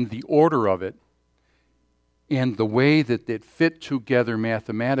and the order of it and the way that it fit together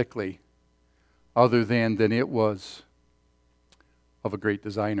mathematically, other than it was of a great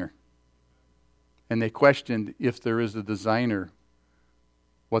designer. And they questioned, if there is a designer,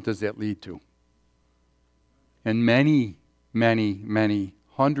 what does that lead to? And many, many, many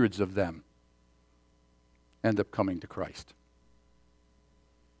hundreds of them end up coming to Christ.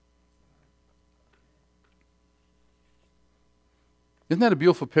 Isn't that a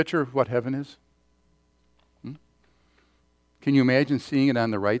beautiful picture of what heaven is? Can you imagine seeing it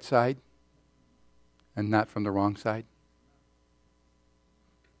on the right side and not from the wrong side?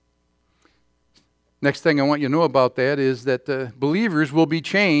 Next thing I want you to know about that is that believers will be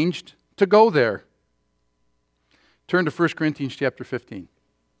changed to go there. Turn to 1 Corinthians chapter 15.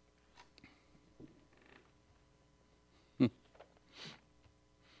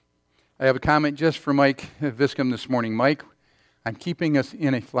 I have a comment just for Mike Viscom this morning. Mike, I'm keeping us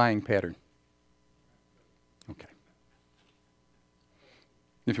in a flying pattern. Okay.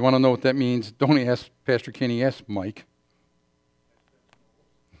 If you want to know what that means, don't ask Pastor Kenny, ask Mike.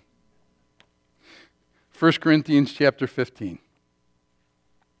 1 Corinthians chapter 15. You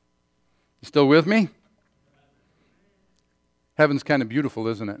still with me? Heaven's kind of beautiful,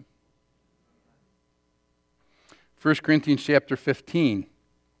 isn't it? 1 Corinthians chapter 15,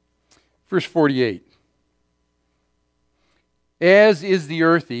 verse 48. As is the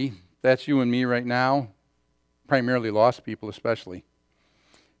earthy, that's you and me right now, primarily lost people especially.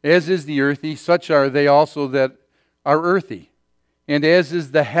 As is the earthy, such are they also that are earthy. And as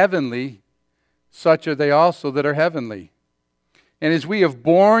is the heavenly, such are they also that are heavenly. And as we have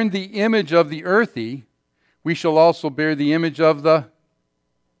borne the image of the earthy, we shall also bear the image of the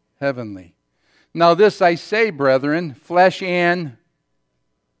heavenly. Now this I say, brethren, flesh and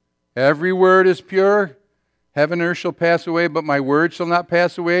every word is pure. Heaven and earth shall pass away, but my word shall not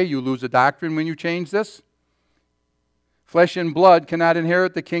pass away. You lose a doctrine when you change this. Flesh and blood cannot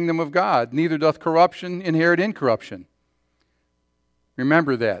inherit the kingdom of God, neither doth corruption inherit incorruption.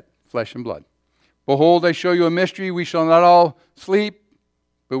 Remember that, flesh and blood. Behold, I show you a mystery. We shall not all sleep,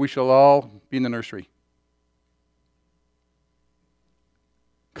 but we shall all be in the nursery.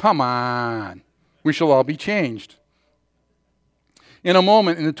 Come on. We shall all be changed. In a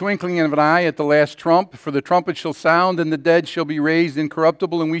moment, in the twinkling of an eye, at the last trump, for the trumpet shall sound, and the dead shall be raised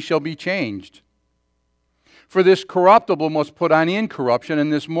incorruptible, and we shall be changed. For this corruptible must put on incorruption,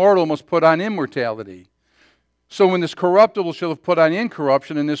 and this mortal must put on immortality. So when this corruptible shall have put on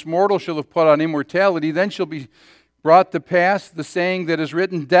incorruption, and this mortal shall have put on immortality, then shall be brought to pass the saying that is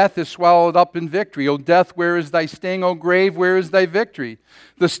written, death is swallowed up in victory. O death, where is thy sting? O grave, where is thy victory?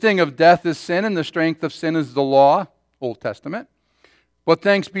 The sting of death is sin, and the strength of sin is the law, Old Testament. But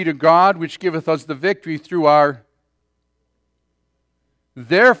thanks be to God, which giveth us the victory through our...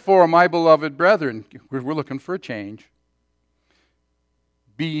 Therefore, my beloved brethren, we're looking for a change.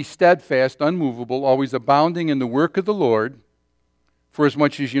 Be ye steadfast, unmovable, always abounding in the work of the Lord, for as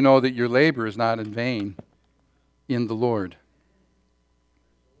much as you know that your labor is not in vain in the Lord.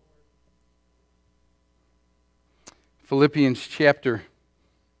 Philippians chapter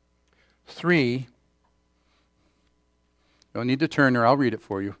 3, Don't need to turn there. I'll read it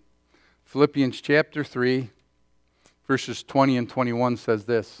for you. Philippians chapter 3, verses 20 and 21 says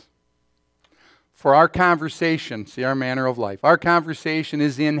this. For our conversation, see our manner of life, our conversation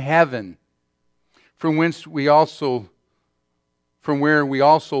is in heaven, from where we also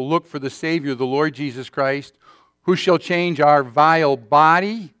look for the Savior, the Lord Jesus Christ, who shall change our vile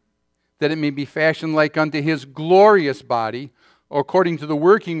body, that it may be fashioned like unto His glorious body, according to the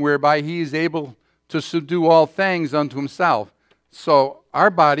working whereby He is able to subdue all things unto Himself. So our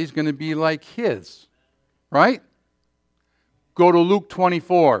body's going to be like His, right? Go to Luke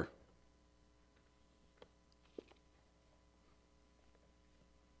 24.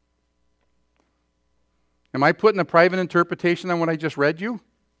 Am I putting a private interpretation on what I just read you?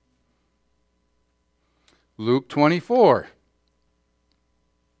 Luke 24,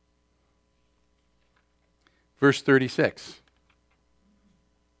 verse 36.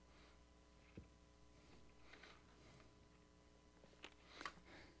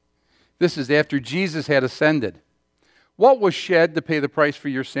 This is after Jesus had ascended. What was shed to pay the price for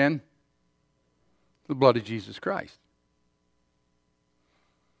your sin? The blood of Jesus Christ.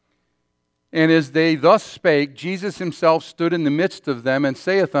 And as they thus spake, Jesus himself stood in the midst of them and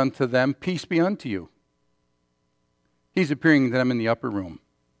saith unto them, Peace be unto you. He's appearing to them in the upper room.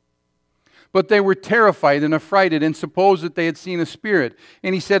 But they were terrified and affrighted and supposed that they had seen a spirit.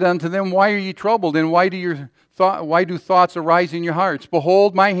 And he said unto them, Why are ye troubled, and why do thoughts arise in your hearts?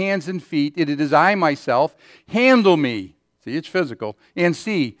 Behold my hands and feet, it is I myself. Handle me. See, it's physical. And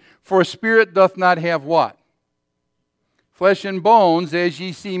see, for a spirit doth not have what? Flesh and bones, as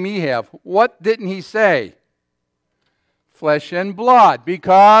ye see me have. What didn't he say? Flesh and blood,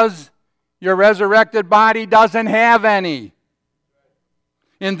 because your resurrected body doesn't have any.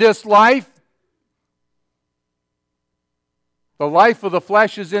 In this life, the life of the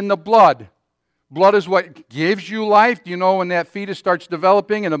flesh is in the blood. Blood is what gives you life. Do you know when that fetus starts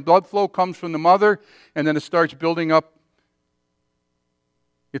developing and the blood flow comes from the mother and then it starts building up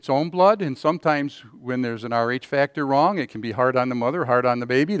its own blood? And sometimes when there's an RH factor wrong, it can be hard on the mother, hard on the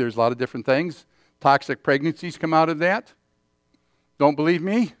baby. There's a lot of different things. Toxic pregnancies come out of that. Don't believe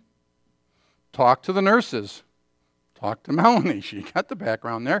me? Talk to the nurses. Talk to Melanie. She got the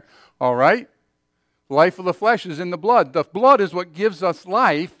background there. All right? Life of the flesh is in the blood. The blood is what gives us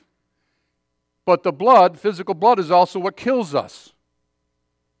life, but the blood, physical blood, is also what kills us.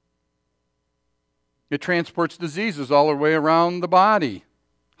 It transports diseases all the way around the body.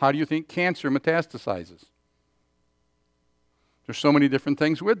 How do you think cancer metastasizes? There's so many different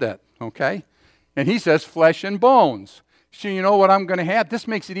things with that, okay? And he says flesh and bones. So you know what I'm going to have? This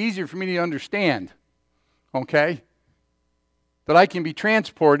makes it easier for me to understand, okay? That I can be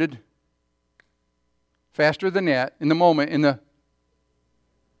transported faster than that in the moment,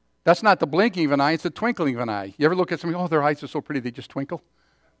 that's not the blinking of an eye, it's the twinkling of an eye. You ever look at somebody, oh, their eyes are so pretty, they just twinkle?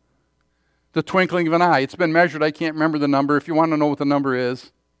 The twinkling of an eye. It's been measured, I can't remember the number. If you want to know what the number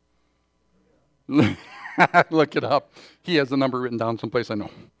is, look it up. He has the number written down someplace, I know.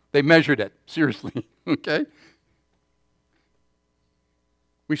 They measured it, seriously, okay?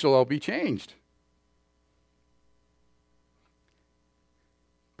 We shall all be changed.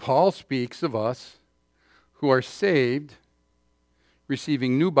 Paul speaks of us who are saved,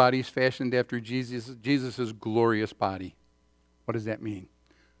 receiving new bodies fashioned after Jesus' glorious body. What does that mean?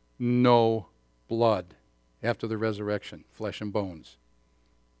 No blood after the resurrection, flesh and bones.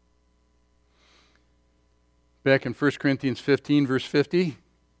 Back in 1 Corinthians 15, verse 50,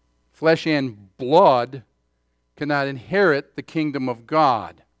 flesh and blood cannot inherit the kingdom of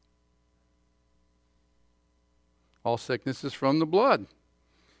God. All sickness is from the blood.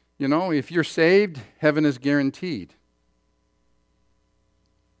 You know, if you're saved, heaven is guaranteed.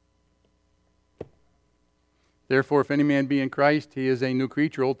 Therefore, if any man be in Christ, he is a new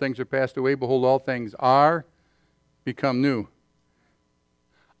creature. Old things are passed away. Behold, all things are become new.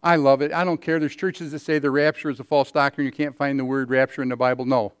 I love it. I don't care. There's churches that say the rapture is a false doctrine. You can't find the word rapture in the Bible.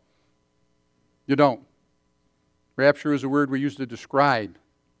 No, you don't. Rapture is a word we use to describe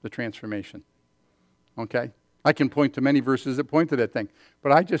the transformation. Okay? I can point to many verses that point to that thing.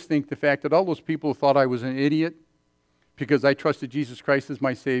 But I just think the fact that all those people thought I was an idiot because I trusted Jesus Christ as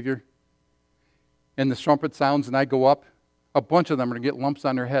my Savior, and the trumpet sounds and I go up, a bunch of them are going to get lumps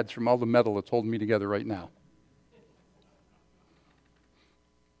on their heads from all the metal that's holding me together right now.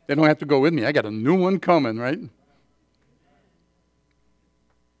 They don't have to go with me. I got a new one coming, right?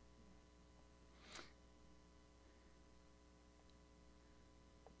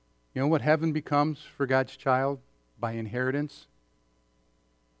 You know what heaven becomes for God's child by inheritance?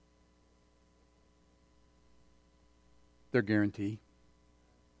 Their guarantee.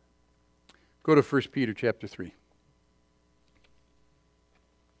 Go to 1 Peter chapter 3.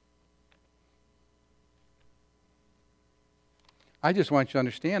 I just want you to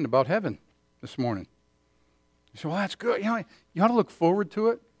understand about heaven this morning. You say, well, that's good. You ought to look forward to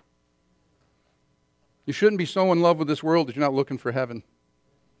it. You shouldn't be so in love with this world that you're not looking for heaven.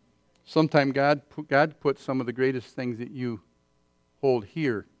 Sometimes God puts some of the greatest things that you hold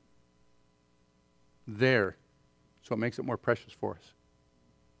here, there, so it makes it more precious for us.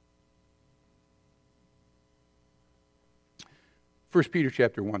 1 Peter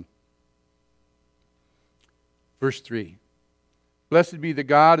chapter 1, verse 3. Blessed be the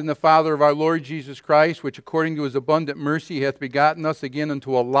God and the Father of our Lord Jesus Christ, which according to his abundant mercy hath begotten us again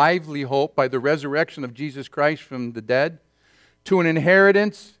unto a lively hope by the resurrection of Jesus Christ from the dead, to an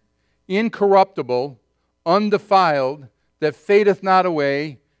inheritance incorruptible, undefiled, that fadeth not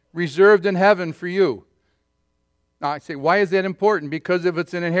away, reserved in heaven for you. Now I say, why is that important? Because if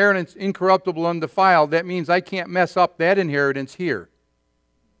it's an inheritance incorruptible, undefiled, that means I can't mess up that inheritance here.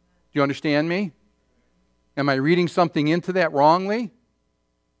 Do you understand me? Am I reading something into that wrongly?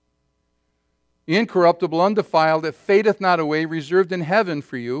 Incorruptible, undefiled, that fadeth not away, reserved in heaven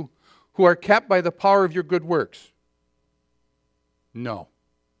for you, who are kept by the power of your good works. No.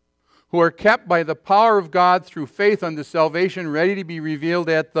 Who are kept by the power of God through faith unto salvation, ready to be revealed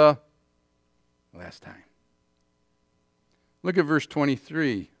at the last time. Look at verse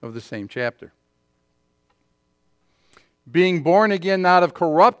 23 of the same chapter. Being born again not of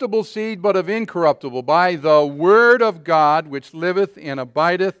corruptible seed, but of incorruptible, by the word of God, which liveth and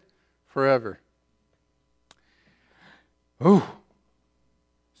abideth forever. Oh,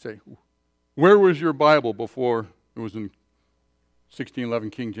 say, where was your Bible before it was in 1611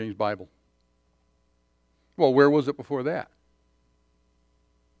 King James Bible? Well, where was it before that?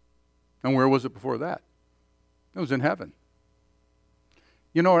 And where was it before that? It was in heaven.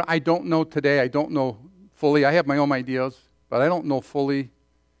 You know, I don't know today, I don't know fully. I have my own ideas, but I don't know fully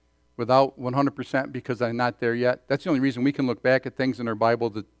without 100% because I'm not there yet. That's the only reason we can look back at things in our Bible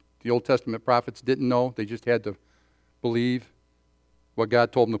that the Old Testament prophets didn't know. They just had to believe what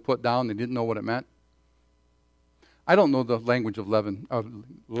God told them to put down. They didn't know what it meant. I don't know the language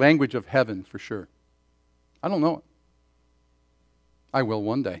of heaven for sure. I don't know it. I will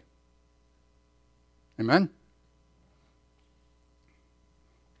one day. Amen?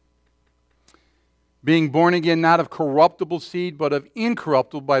 Being born again not of corruptible seed, but of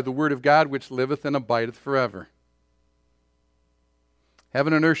incorruptible by the word of God, which liveth and abideth forever.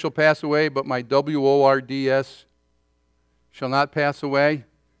 Heaven and earth shall pass away, but my words shall not pass away.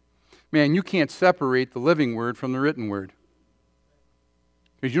 Man, you can't separate the living word from the written word.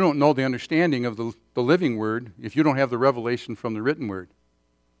 Because you don't know the understanding of the living word if you don't have the revelation from the written word.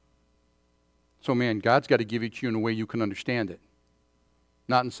 So man, God's got to give it to you in a way you can understand it.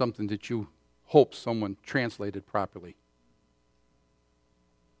 Not in something that you hope someone translated properly.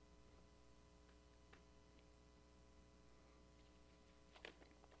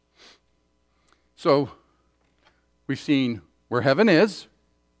 So, we've seen where heaven is.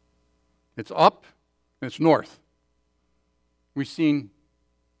 It's up and it's north. We've seen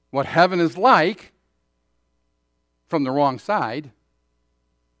what heaven is like from the wrong side.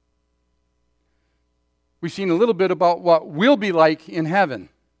 We've seen a little bit about what we'll be like in heaven.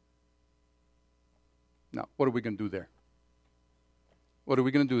 Now, what are we going to do there? What are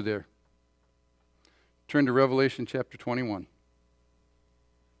we going to do there? Turn to Revelation chapter 21.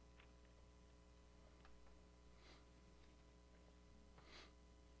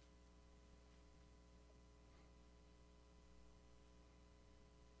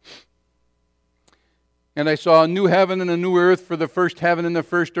 And I saw a new heaven and a new earth, for the first heaven and the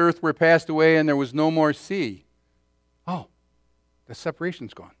first earth were passed away, and there was no more sea. Oh, the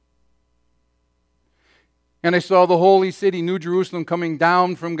separation's gone. And I saw the holy city, New Jerusalem, coming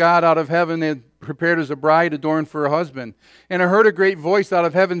down from God out of heaven, and prepared as a bride adorned for her husband. And I heard a great voice out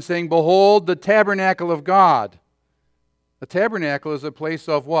of heaven saying, Behold, the tabernacle of God. The tabernacle is a place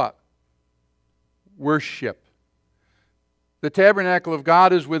of what? Worship. The tabernacle of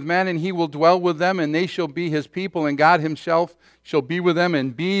God is with men, and he will dwell with them, and they shall be his people, and God himself shall be with them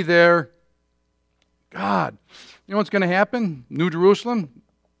and be their God. You know what's going to happen? New Jerusalem,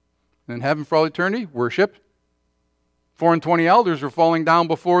 and in heaven for all eternity, worship. 4 and 20 elders are falling down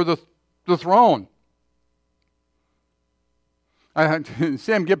before the throne.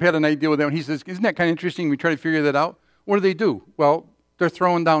 Sam Gipp had an idea with that, and he says, isn't that kind of interesting? We try to figure that out. What do? Well, they're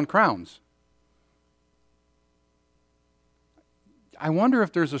throwing down crowns. I wonder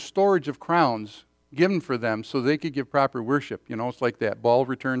if there's a storage of crowns given for them so they could give proper worship. You know, it's like that ball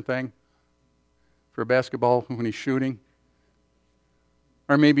return thing for a basketball when he's shooting.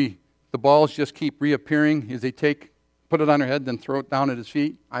 Or maybe the balls just keep reappearing as they put it on their head, then throw it down at his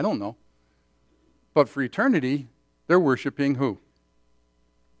feet. I don't know. But for eternity, they're worshiping who?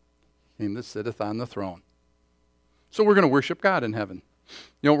 him that sitteth on the throne. So we're going to worship God in heaven.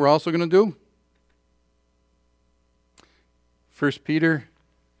 You know what we're also going to do? 1 Peter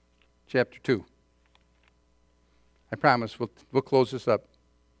chapter 2. I promise we'll close this up.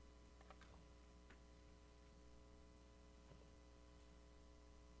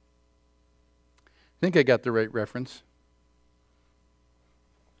 I think I got the right reference.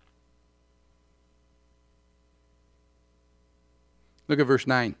 Look at verse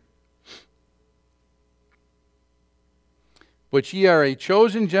 9. But ye are a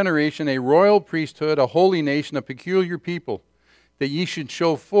chosen generation, a royal priesthood, a holy nation, a peculiar people, that ye should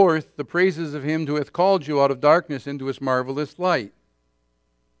show forth the praises of him who hath called you out of darkness into his marvelous light.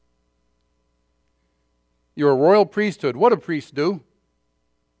 You're a royal priesthood. What do priests do?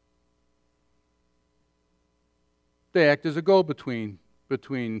 They act as a go-between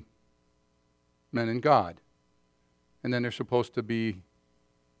between men and God. And then they're supposed to be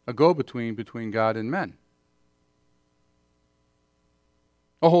a go-between between God and men.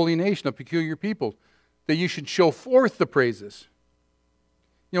 A holy nation, a peculiar people, that you should show forth the praises.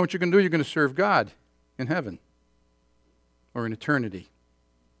 You know what you're going to do? You're going to serve God in heaven or in eternity.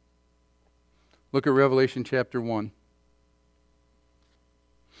 Look at Revelation chapter 1.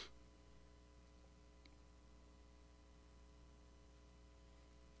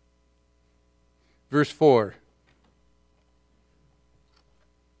 Verse 4.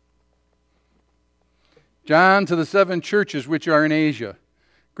 John, to the 7 churches which are in Asia,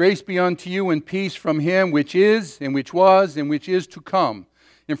 grace be unto you and peace from him which is, and which was, and which is to come,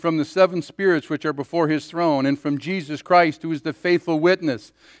 and from the 7 spirits which are before his throne, and from Jesus Christ, who is the faithful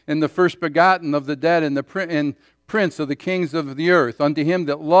witness, and the first begotten of the dead, and prince of the kings of the earth, unto him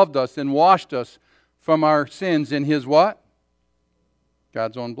that loved us and washed us from our sins in his what?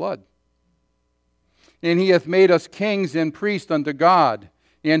 God's own blood. And he hath made us kings and priests unto God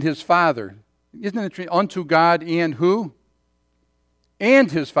and his Father. Isn't it true? Unto God and who?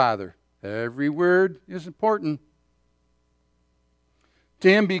 And his Father. Every word is important. To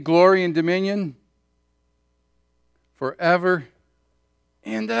him be glory and dominion forever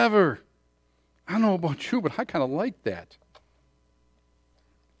and ever. I don't know about you, but I kind of like that.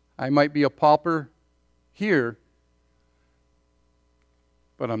 I might be a pauper here,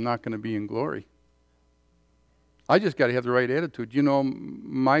 but I'm not going to be in glory. I just got to have the right attitude. You know,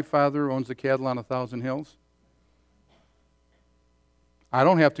 my father owns the cattle on 1,000 hills. I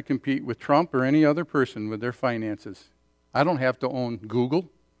don't have to compete with Trump or any other person with their finances. I don't have to own Google.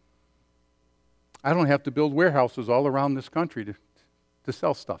 I don't have to build warehouses all around this country to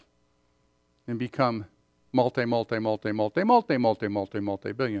sell stuff and become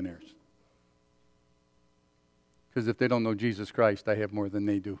multi-billionaires. Because if they don't know Jesus Christ, I have more than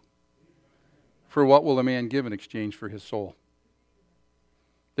they do. For what will a man give in exchange for his soul?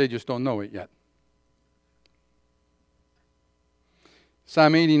 They just don't know it yet.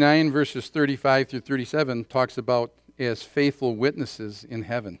 Psalm 89, verses 35 through 37, talks about as faithful witnesses in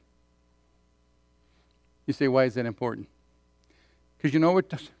heaven. You say, why is that important? Because you know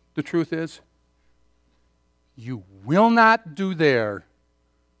what the truth is? You will not do there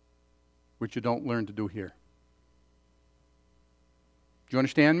what you don't learn to do here. Do you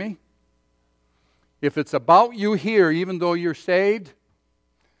understand me? If it's about you here, even though you're saved,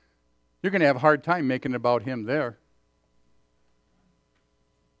 you're going to have a hard time making it about him there.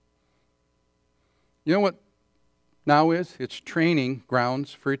 You know what now is? It's training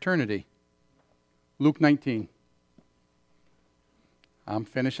grounds for eternity. Luke 19. I'm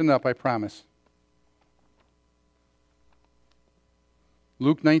finishing up, I promise.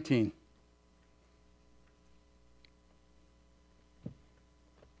 Luke 19.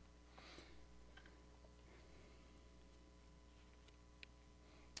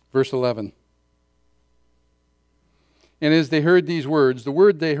 Verse 11. And as they heard these words, the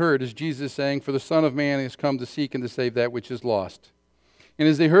word they heard is Jesus saying, for the Son of Man is come to seek and to save that which is lost. And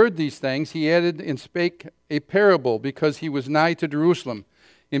as they heard these things, he added and spake a parable, because he was nigh to Jerusalem,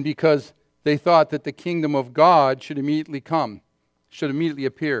 and because they thought that the kingdom of God should immediately come, should immediately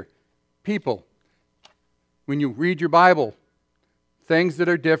appear. People, when you read your Bible, things that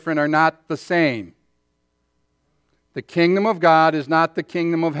are different are not the same. The kingdom of God is not the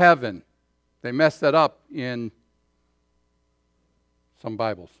kingdom of heaven. They messed that up in some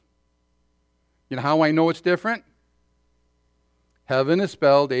Bibles. You know how I know it's different? Heaven is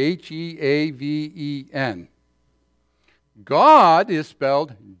spelled H-E-A-V-E-N. God is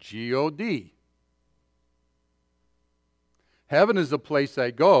spelled G-O-D. Heaven is the place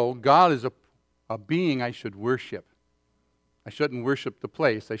I go. God is a being I should worship. I shouldn't worship the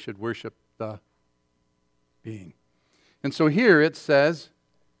place. I should worship the being. And so here it says,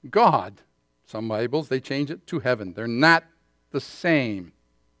 God. Some Bibles, they change it to heaven. They're not the same.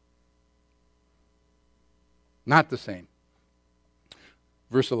 Not the same.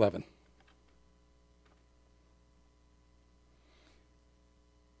 Verse 11.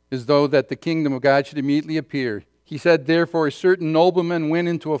 As though that the kingdom of God should immediately appear. He said, therefore, a certain nobleman went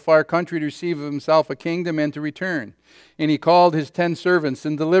into a far country to receive of himself a kingdom and to return. And he called his 10 servants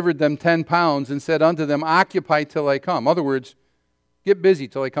and delivered them 10 pounds and said unto them, occupy till I come. In other words, get busy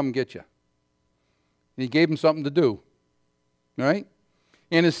till I come and get you. And he gave them something to do. Right?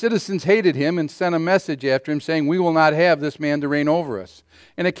 And his citizens hated him and sent a message after him saying, we will not have this man to reign over us.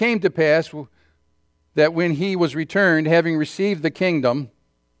 And it came to pass that when he was returned, having received the kingdom,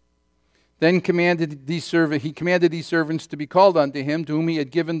 then he commanded these servants to be called unto him, to whom he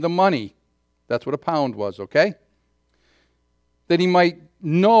had given the money. That's what a pound was, okay? That he might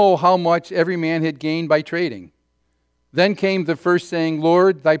know how much every man had gained by trading. Then came the first, saying,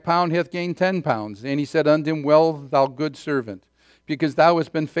 Lord, thy pound hath gained 10 pounds. And he said unto him, well, thou good servant, because thou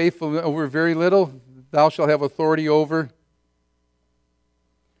hast been faithful over very little, thou shalt have authority over.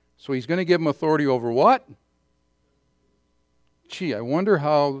 So he's going to give him authority over what? Gee, I wonder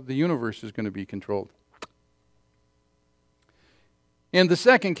how the universe is going to be controlled. And the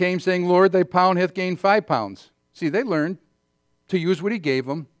second came, saying, Lord, thy pound hath gained 5 pounds. See, they learned to use what he gave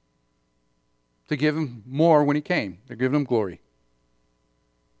them, to give him more when he came. They're giving him glory.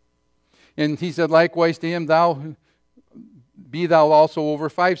 And he said, likewise to him, be thou also over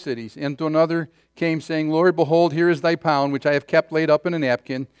 5 cities. And to another came, saying, Lord, behold, here is thy pound, which I have kept laid up in a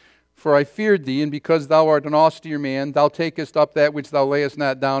napkin. For I feared thee, and because thou art an austere man, thou takest up that which thou layest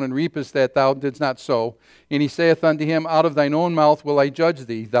not down, and reapest that thou didst not sow. And he saith unto him, out of thine own mouth will I judge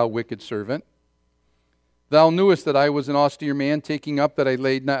thee, thou wicked servant. Thou knewest that I was an austere man, taking up that I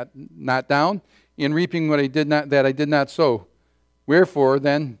laid not down, and reaping what I did not sow. Wherefore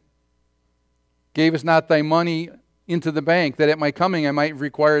then gavest not thy money into the bank, that at my coming I might have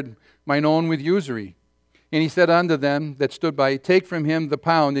required mine own with usury? And he said unto them that stood by, take from him the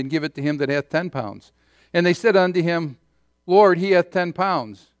pound, and give it to him that hath 10 pounds. And they said unto him, Lord, he hath 10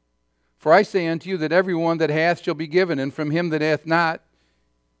 pounds. For I say unto you that every one that hath shall be given, and from him that hath not,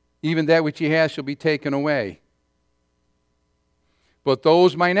 even that which he hath shall be taken away. But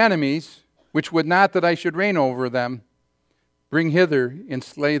those mine enemies, which would not that I should reign over them, bring hither and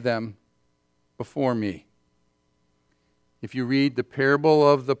slay them before me. If you read the parable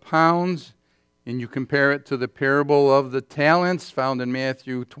of the pounds, and you compare it to the parable of the talents found in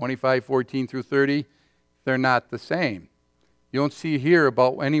Matthew 25:14 through 30, they're not the same. You don't see here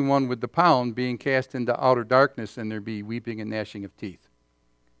about anyone with the pound being cast into outer darkness and there be weeping and gnashing of teeth.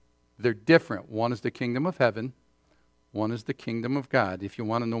 They're different. One is the kingdom of heaven. One is the kingdom of God. If you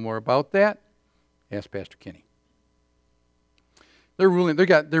want to know more about that, ask Pastor Kenny. They're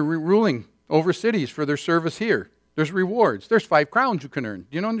ruling over cities for their service here. There's rewards. There's 5 crowns you can earn.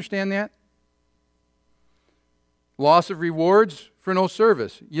 Do you understand that? Loss of rewards for no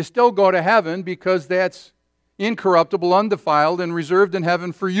service. You still go to heaven because that's incorruptible, undefiled, and reserved in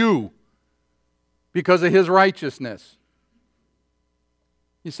heaven for you because of his righteousness.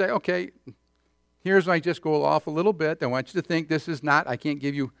 You say, okay, here's I just go off a little bit. I want you to think this is not, I can't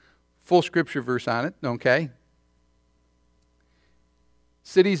give you full scripture verse on it, okay?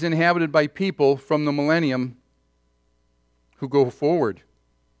 Cities inhabited by people from the millennium who go forward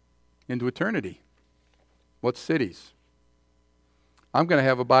into eternity. What cities? I'm going to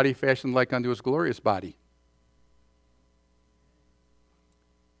have a body fashioned like unto his glorious body.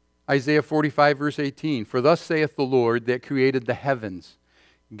 Isaiah 45, verse 18. For thus saith the Lord that created the heavens,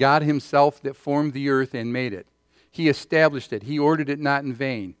 God himself that formed the earth and made it. He established it. He ordered it not in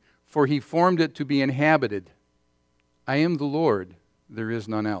vain. For he formed it to be inhabited. I am the Lord. There is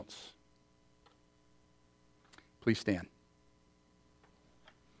none else. Please stand.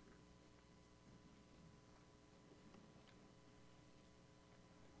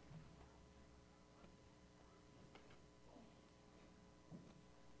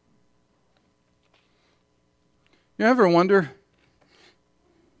 You ever wonder?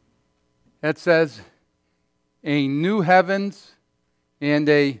 It says, a new heavens and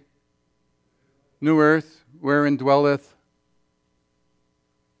a new earth wherein dwelleth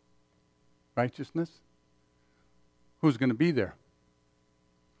righteousness. Who's going to be there?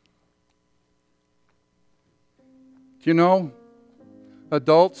 Do you know,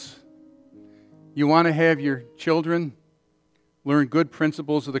 adults, you want to have your children learn good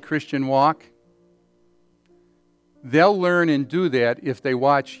principles of the Christian walk? They'll learn and do that if they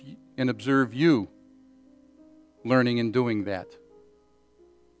watch and observe you learning and doing that.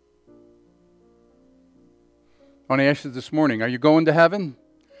 I want to ask you this morning, are you going to heaven?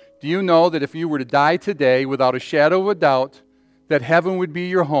 Do you know that if you were to die today without a shadow of a doubt, that heaven would be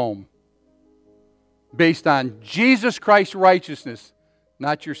your home based on Jesus Christ's righteousness,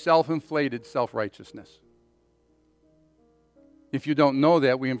 not your self-inflated self-righteousness? If you don't know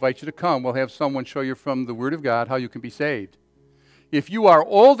that, we invite you to come. We'll have someone show you from the Word of God how you can be saved. If you are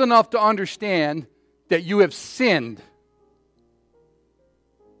old enough to understand that you have sinned,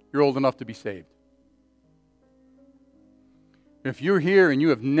 you're old enough to be saved. If you're here and you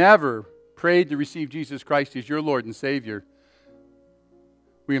have never prayed to receive Jesus Christ as your Lord and Savior,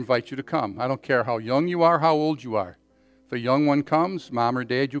 we invite you to come. I don't care how young you are, how old you are. If a young one comes, mom or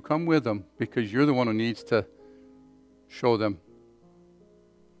dad, you come with them because you're the one who needs to show them.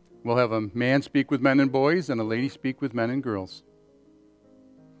 We'll have a man speak with men and boys and a lady speak with men and girls.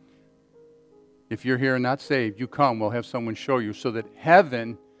 If you're here and not saved, you come. We'll have someone show you so that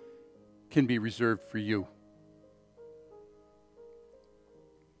heaven can be reserved for you.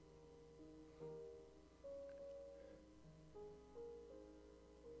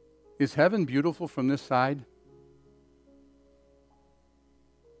 Is heaven beautiful from this side?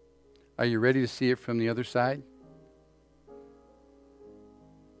 Are you ready to see it from the other side? Do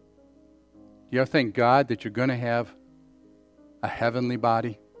you ever thank God that you're going to have a heavenly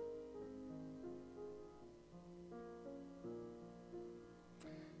body?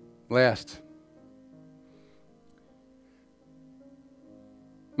 Last,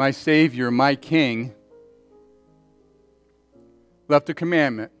 my Savior, my King, left a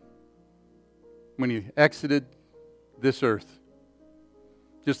commandment when he exited this earth.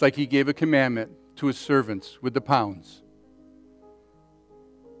 Just like he gave a commandment to his servants with the pounds.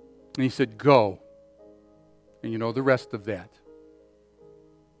 And he said, go. And you know the rest of that.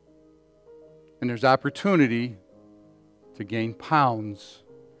 And there's opportunity to gain pounds,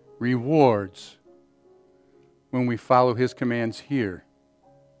 rewards, when we follow his commands here.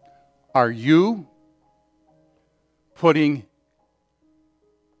 Are you putting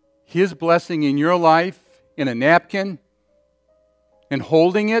his blessing in your life in a napkin and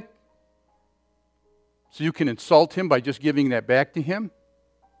holding it so you can insult him by just giving that back to him?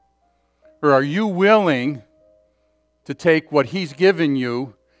 Or are you willing to take what he's given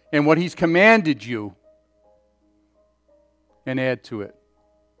you and what he's commanded you and add to it?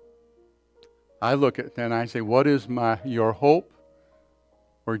 I look at it and I say, what is your hope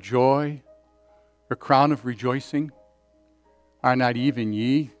or joy or crown of rejoicing? Are not even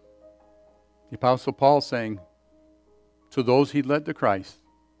ye? The Apostle Paul saying, to those he led to Christ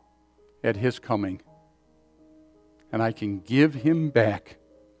at his coming. And I can give him back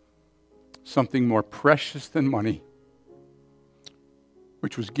something more precious than money,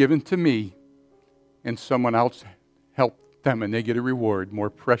 which was given to me, and someone else helped them, and they get a reward more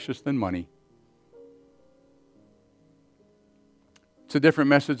precious than money. It's a different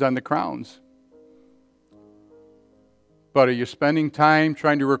message on the crowns. But are you spending time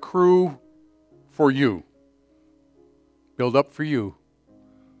trying to accrue for you? Build up for you?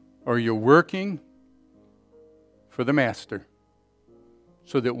 Or are you working for the Master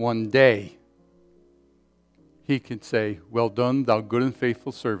so that one day he can say, well done, thou good and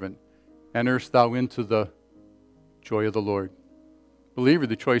faithful servant. Enterest thou into the joy of the Lord. Believer,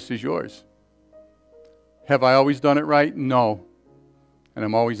 the choice is yours. Have I always done it right? No. And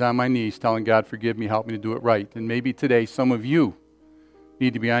I'm always on my knees telling God, forgive me, help me to do it right. And maybe today some of you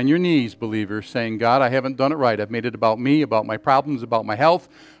need to be on your knees, believer, saying, God, I haven't done it right. I've made it about me, about my problems, about my health,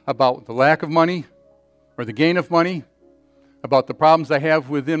 about the lack of money or the gain of money, about the problems I have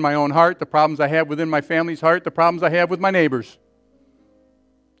within my own heart, the problems I have within my family's heart, the problems I have with my neighbors,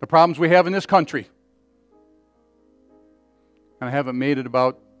 the problems we have in this country. And I haven't made it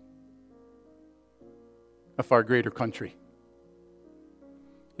about a far greater country.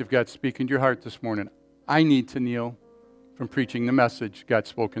 If God's speaking to your heart this morning, I need to kneel from preaching the message God's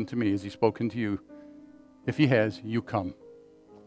spoken to me. Has he spoken to you? If he has, you come.